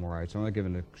version of animal rights. I'm not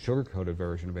giving the sugar-coated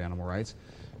version of animal rights.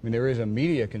 I mean, there is a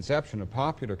media conception, a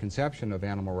popular conception of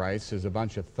animal rights as a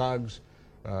bunch of thugs,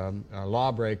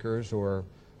 lawbreakers, or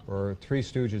Three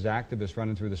Stooges activists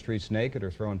running through the streets naked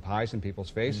or throwing pies in people's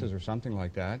faces or something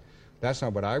like that. That's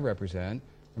not what I represent.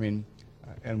 I mean,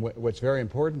 and what's very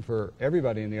important for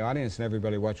everybody in the audience and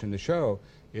everybody watching the show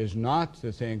is not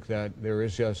to think that there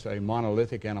is just a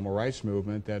monolithic animal rights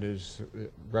movement that is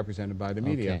represented by the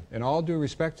media. Okay. And all due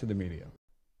respect to the media.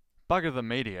 Bugger the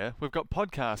media, we've got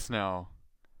podcasts now.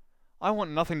 I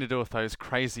want nothing to do with those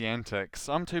crazy antics.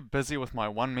 I'm too busy with my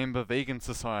one-member vegan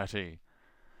society.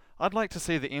 I'd like to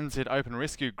see the NZ Open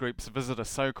Rescue groups visit a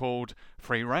so-called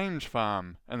free-range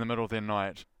farm in the middle of their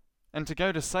night, and to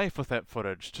go to SAFE with that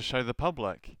footage to show the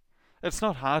public. It's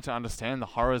not hard to understand the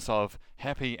horrors of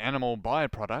happy animal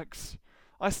byproducts.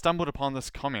 I stumbled upon this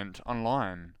comment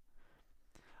online.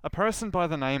 A person by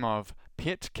the name of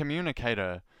Pet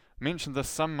Communicator mentioned this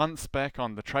some months back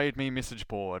on the Trade Me message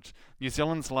board, New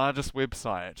Zealand's largest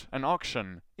website, an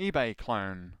auction, eBay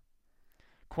clone.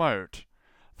 Quote,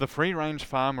 "The free-range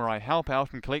farm where I help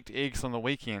out and collect eggs on the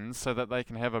weekends so that they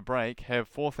can have a break have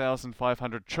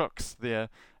 4,500 chooks there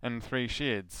in 3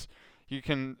 sheds.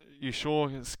 You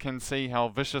sure can see how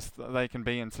vicious they can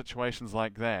be in situations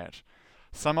like that.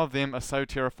 Some of them are so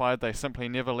terrified they simply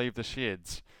never leave the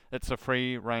sheds. It's a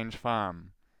free-range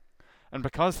farm. And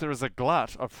because there is a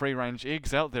glut of free-range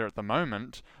eggs out there at the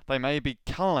moment, they may be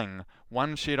culling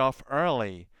one shed off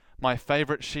early. My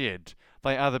favourite shed.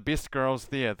 They are the best girls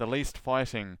there, the least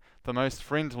fighting, the most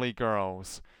friendly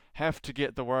girls. Have to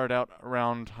get the word out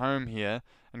around home here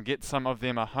and get some of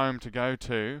them a home to go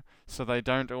to so they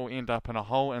don't all end up in a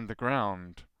hole in the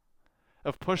ground.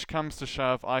 If push comes to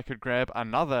shove, I could grab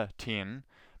another 10,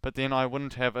 but then I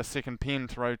wouldn't have a second pen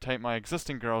to rotate my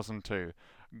existing girls into.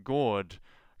 God,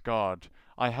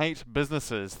 I hate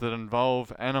businesses that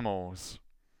involve animals."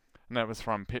 And that was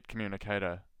from Pet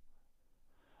Communicator.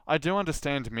 I do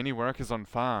understand many workers on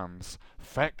farms,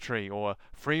 factory or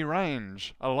free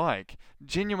range alike,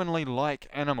 genuinely like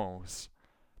animals.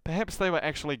 Perhaps they were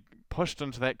actually pushed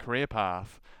into that career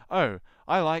path. Oh,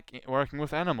 I like working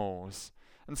with animals.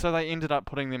 And so they ended up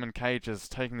putting them in cages,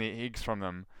 taking their eggs from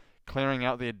them, clearing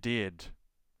out their dead.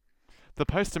 The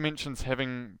poster mentions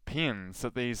having pens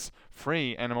that these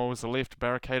free animals are left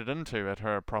barricaded into at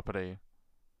her property.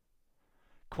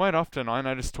 Quite often I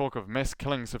notice talk of mass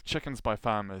killings of chickens by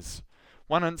farmers.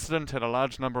 One incident had a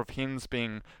large number of hens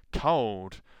being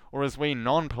culled, or as we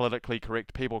non-politically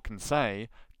correct people can say,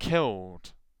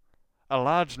 killed. A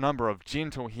large number of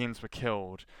gentle hens were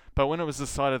killed, but when it was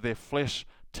decided their flesh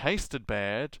tasted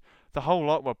bad, the whole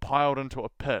lot were piled into a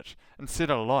pit and set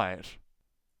alight.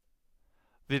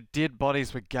 Their dead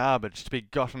bodies were garbage to be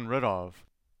gotten rid of.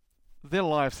 Their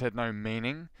lives had no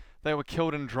meaning. They were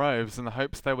killed in droves in the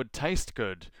hopes they would taste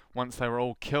good once they were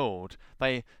all killed.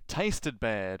 They tasted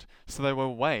bad, so they were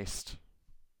waste.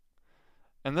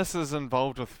 And this is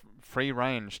involved with free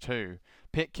range too.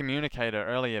 Pet Communicator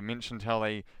earlier mentioned how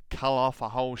they cull off a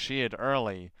whole shed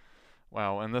early.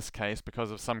 Well, in this case,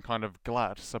 because of some kind of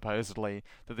glut, supposedly,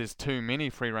 that there's too many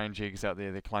free-range eggs out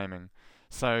there, they're claiming.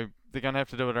 So they're going to have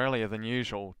to do it earlier than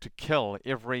usual to kill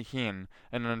every hen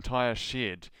in an entire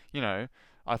shed. You know,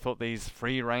 I thought these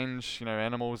free-range,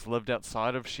 animals lived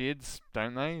outside of sheds,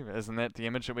 don't they? Isn't that the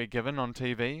image that we're given on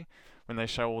TV? When they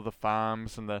show all the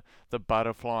farms and the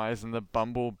butterflies and the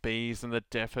bumblebees and the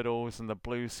daffodils and the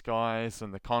blue skies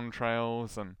and the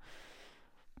contrails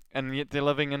and yet they're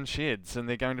living in sheds and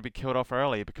they're going to be killed off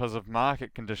early because of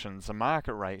market conditions, a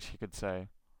market rate, you could say.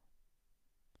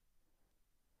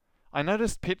 I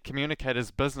noticed Pet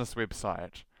Communicator's business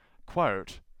website,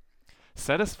 quote,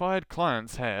 "Satisfied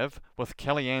clients have, with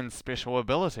Kellyanne's special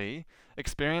ability,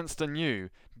 experienced a new,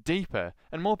 deeper,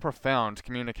 and more profound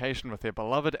communication with their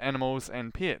beloved animals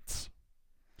and pets."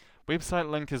 Website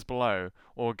link is below,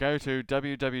 or go to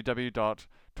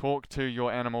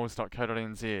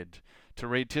www.talktoyouranimals.co.nz to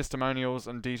read testimonials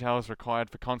and details required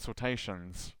for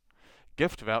consultations.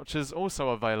 Gift vouchers also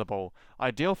available,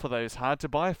 ideal for those hard to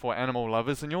buy for animal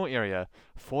lovers in your area.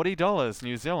 $40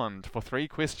 New Zealand for 3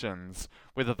 questions,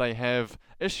 whether they have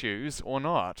issues or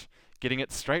not, getting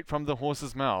it straight from the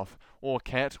horse's mouth, or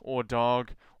cat or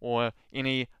dog, or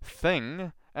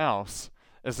anything else,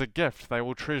 is a gift they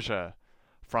will treasure.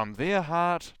 From their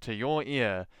heart to your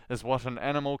ear is what an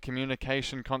animal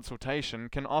communication consultation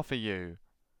can offer you.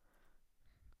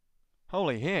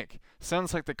 Holy heck,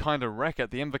 sounds like the kind of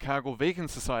racket the Invercargill Vegan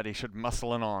Society should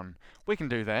muscle in on. We can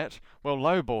do that. We'll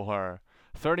lowball her.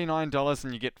 $39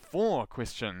 and you get 4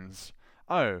 questions.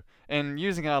 Oh, and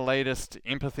using our latest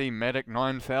Empathy-Matic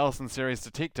 9000 series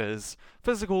detectors,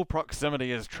 physical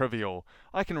proximity is trivial.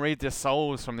 I can read their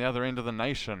souls from the other end of the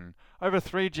nation, over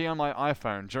 3G on my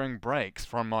iPhone during breaks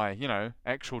from my,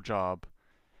 actual job.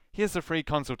 Here's a free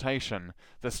consultation.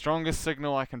 The strongest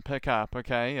signal I can pick up,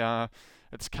 okay,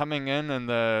 it's coming in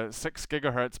the 6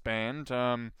 gigahertz band,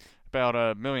 about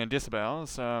 1 million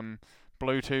decibels,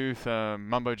 Bluetooth,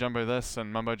 mumbo-jumbo this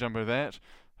and mumbo-jumbo that,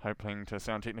 hoping to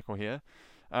sound technical here.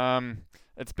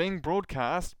 It's being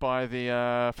broadcast by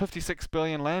the 56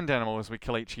 billion land animals we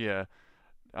kill each year.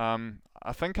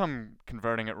 I think I'm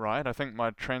converting it right. I think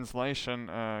my translation,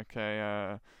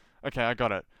 okay, I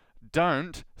got it.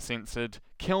 Don't, censored,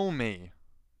 kill me.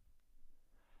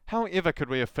 However could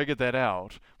we have figured that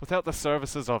out without the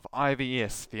services of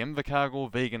IVS, the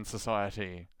Invercargill Vegan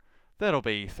Society? That'll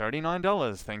be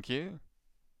 $39, thank you.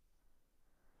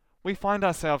 We find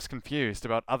ourselves confused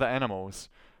about other animals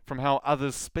from how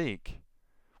others speak.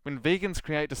 When vegans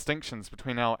create distinctions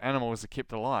between how animals are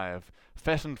kept alive,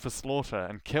 fattened for slaughter,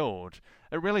 and killed,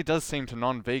 it really does seem to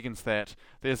non-vegans that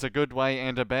there's a good way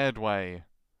and a bad way.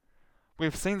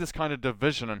 We've seen this kind of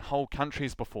division in whole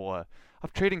countries before,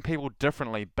 of treating people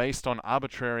differently based on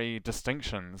arbitrary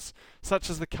distinctions, such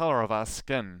as the colour of our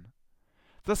skin.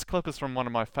 This clip is from one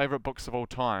of my favourite books of all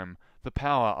time, The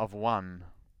Power of One.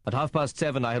 At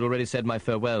 7:30 I had already said my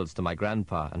farewells to my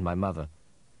grandpa and my mother,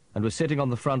 and was sitting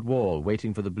on the front wall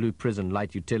waiting for the blue prison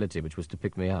light utility which was to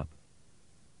pick me up.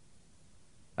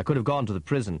 I could have gone to the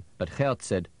prison, but Gert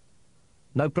said,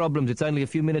 "No problems, it's only a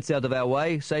few minutes out of our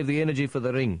way, save the energy for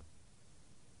the ring."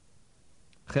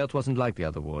 Gert wasn't like the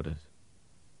other warders.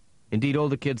 Indeed, all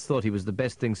the kids thought he was the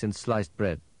best thing since sliced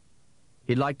bread.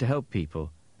 He liked to help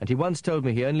people, and he once told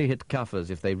me he only hit Kaffers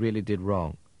if they really did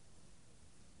wrong.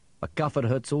 A Kaffer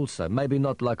hurts also, maybe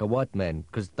not like a white man,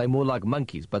 because they're more like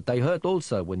monkeys, but they hurt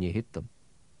also when you hit them.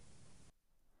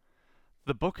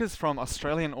 The book is from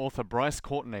Australian author Bryce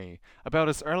Courtenay, about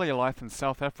his earlier life in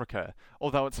South Africa,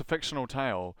 although it's a fictional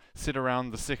tale set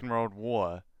around the Second World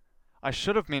War. I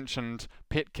should have mentioned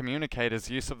Pet Communicator's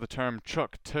use of the term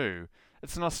chook too.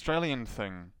 It's an Australian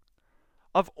thing.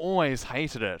 I've always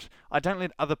hated it. I don't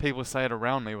let other people say it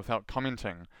around me without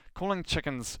commenting, calling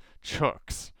chickens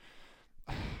chooks.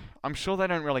 I'm sure they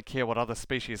don't really care what other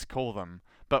species call them,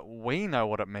 but we know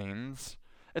what it means.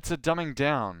 It's a dumbing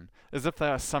down, as if they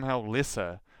are somehow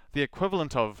lesser. The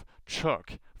equivalent of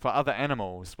chook for other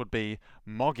animals would be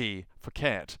moggy for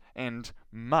cat and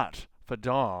mutt for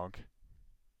dog.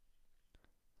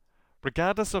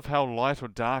 Regardless of how light or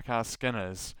dark our skin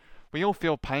is, we all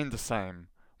feel pain the same.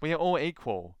 We are all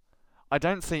equal. I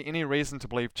don't see any reason to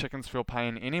believe chickens feel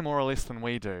pain any more or less than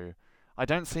we do. I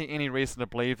don't see any reason to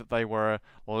believe that they were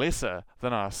lesser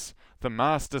than us, the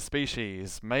master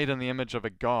species, made in the image of a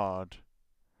god.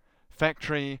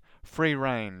 Factory, free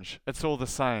range, it's all the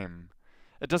same.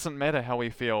 It doesn't matter how we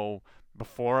feel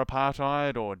before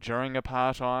apartheid or during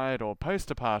apartheid or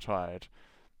post-apartheid.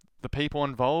 The people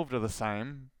involved are the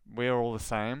same. We're all the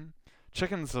same.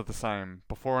 Chickens are the same,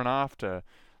 before and after.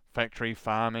 Factory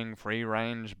farming, free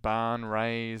range, barn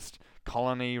raised,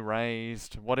 colony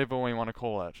raised, whatever we want to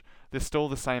call it. They're still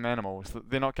the same animals.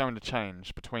 They're not going to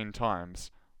change between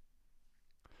times.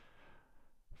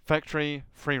 Factory,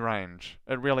 free range.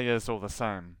 It really is all the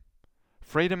same.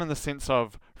 Freedom in the sense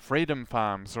of freedom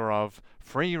farms or of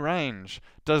free range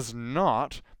does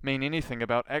not mean anything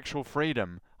about actual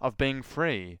freedom of being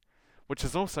free, which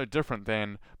is also different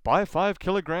than buy 5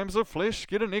 kilograms of flesh,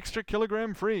 get an extra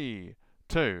kilogram free,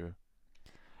 too.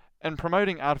 And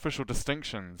promoting artificial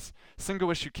distinctions,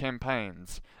 single-issue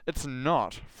campaigns, it's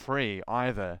not free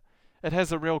either. It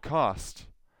has a real cost.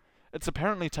 It's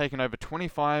apparently taken over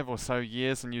 25 or so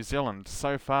years in New Zealand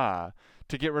so far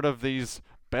to get rid of these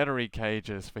battery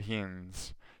cages for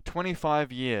hens.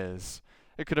 25 years.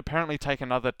 It could apparently take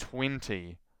another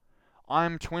 20.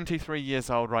 I'm 23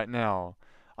 years old right now.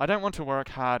 I don't want to work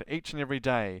hard each and every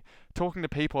day talking to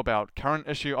people about current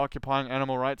issue occupying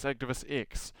animal rights activist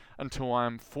X until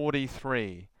I'm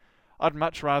 43. I'd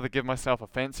much rather give myself a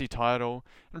fancy title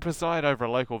and preside over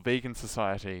a local vegan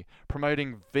society,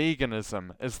 promoting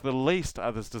veganism as the least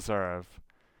others deserve.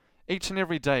 Each and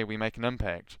every day we make an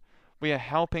impact. We are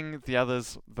helping the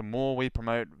others the more we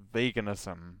promote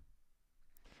veganism.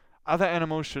 Other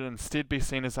animals should instead be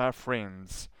seen as our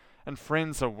friends, and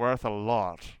friends are worth a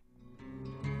lot.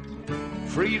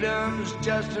 Freedom's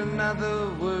just another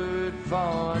word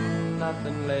for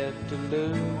nothing left to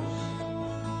lose.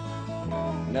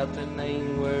 Nothing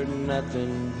ain't worth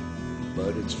nothing,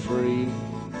 but it's free.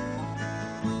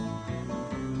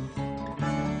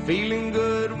 Feeling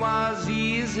good was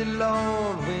easy,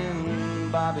 Lord,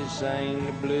 when Bobby sang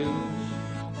the blues.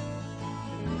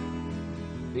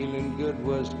 Feeling good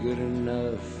was good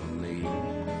enough for me.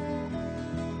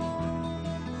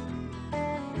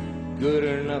 Good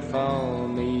enough for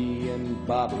me and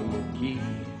Bobby McGee.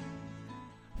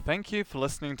 Thank you for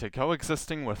listening to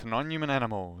Coexisting with Non-Human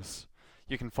Animals.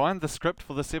 You can find the script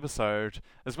for this episode,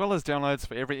 as well as downloads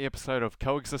for every episode of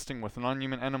Coexisting with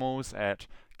Non-Human Animals at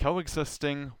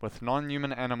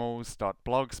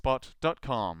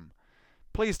coexistingwithnonhumananimals.blogspot.com.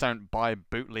 Please don't buy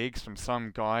bootlegs from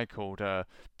some guy called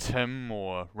Tim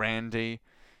or Randy.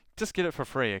 Just get it for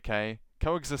free, okay?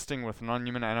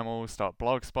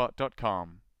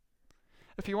 coexistingwithnonhumananimals.blogspot.com.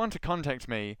 If you want to contact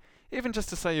me, even just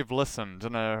to say you've listened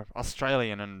and are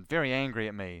Australian and very angry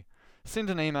at me, send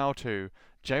an email to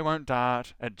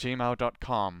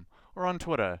jaywon'tdart@gmail.com or on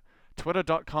Twitter,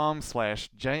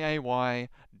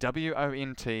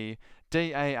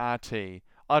 twitter.com/JAYWONTDART.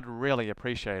 I'd really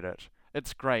appreciate it.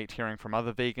 It's great hearing from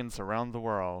other vegans around the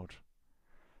world.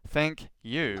 Thank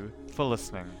you for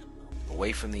listening.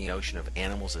 Away from the notion of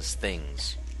animals as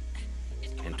things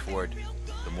and toward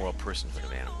the moral personhood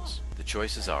of animals. The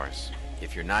choice is ours.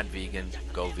 If you're not vegan,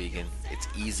 go vegan. It's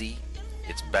easy.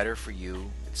 It's better for you.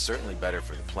 It's certainly better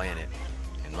for the planet.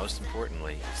 And most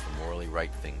importantly, it's the morally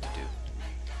right thing to do.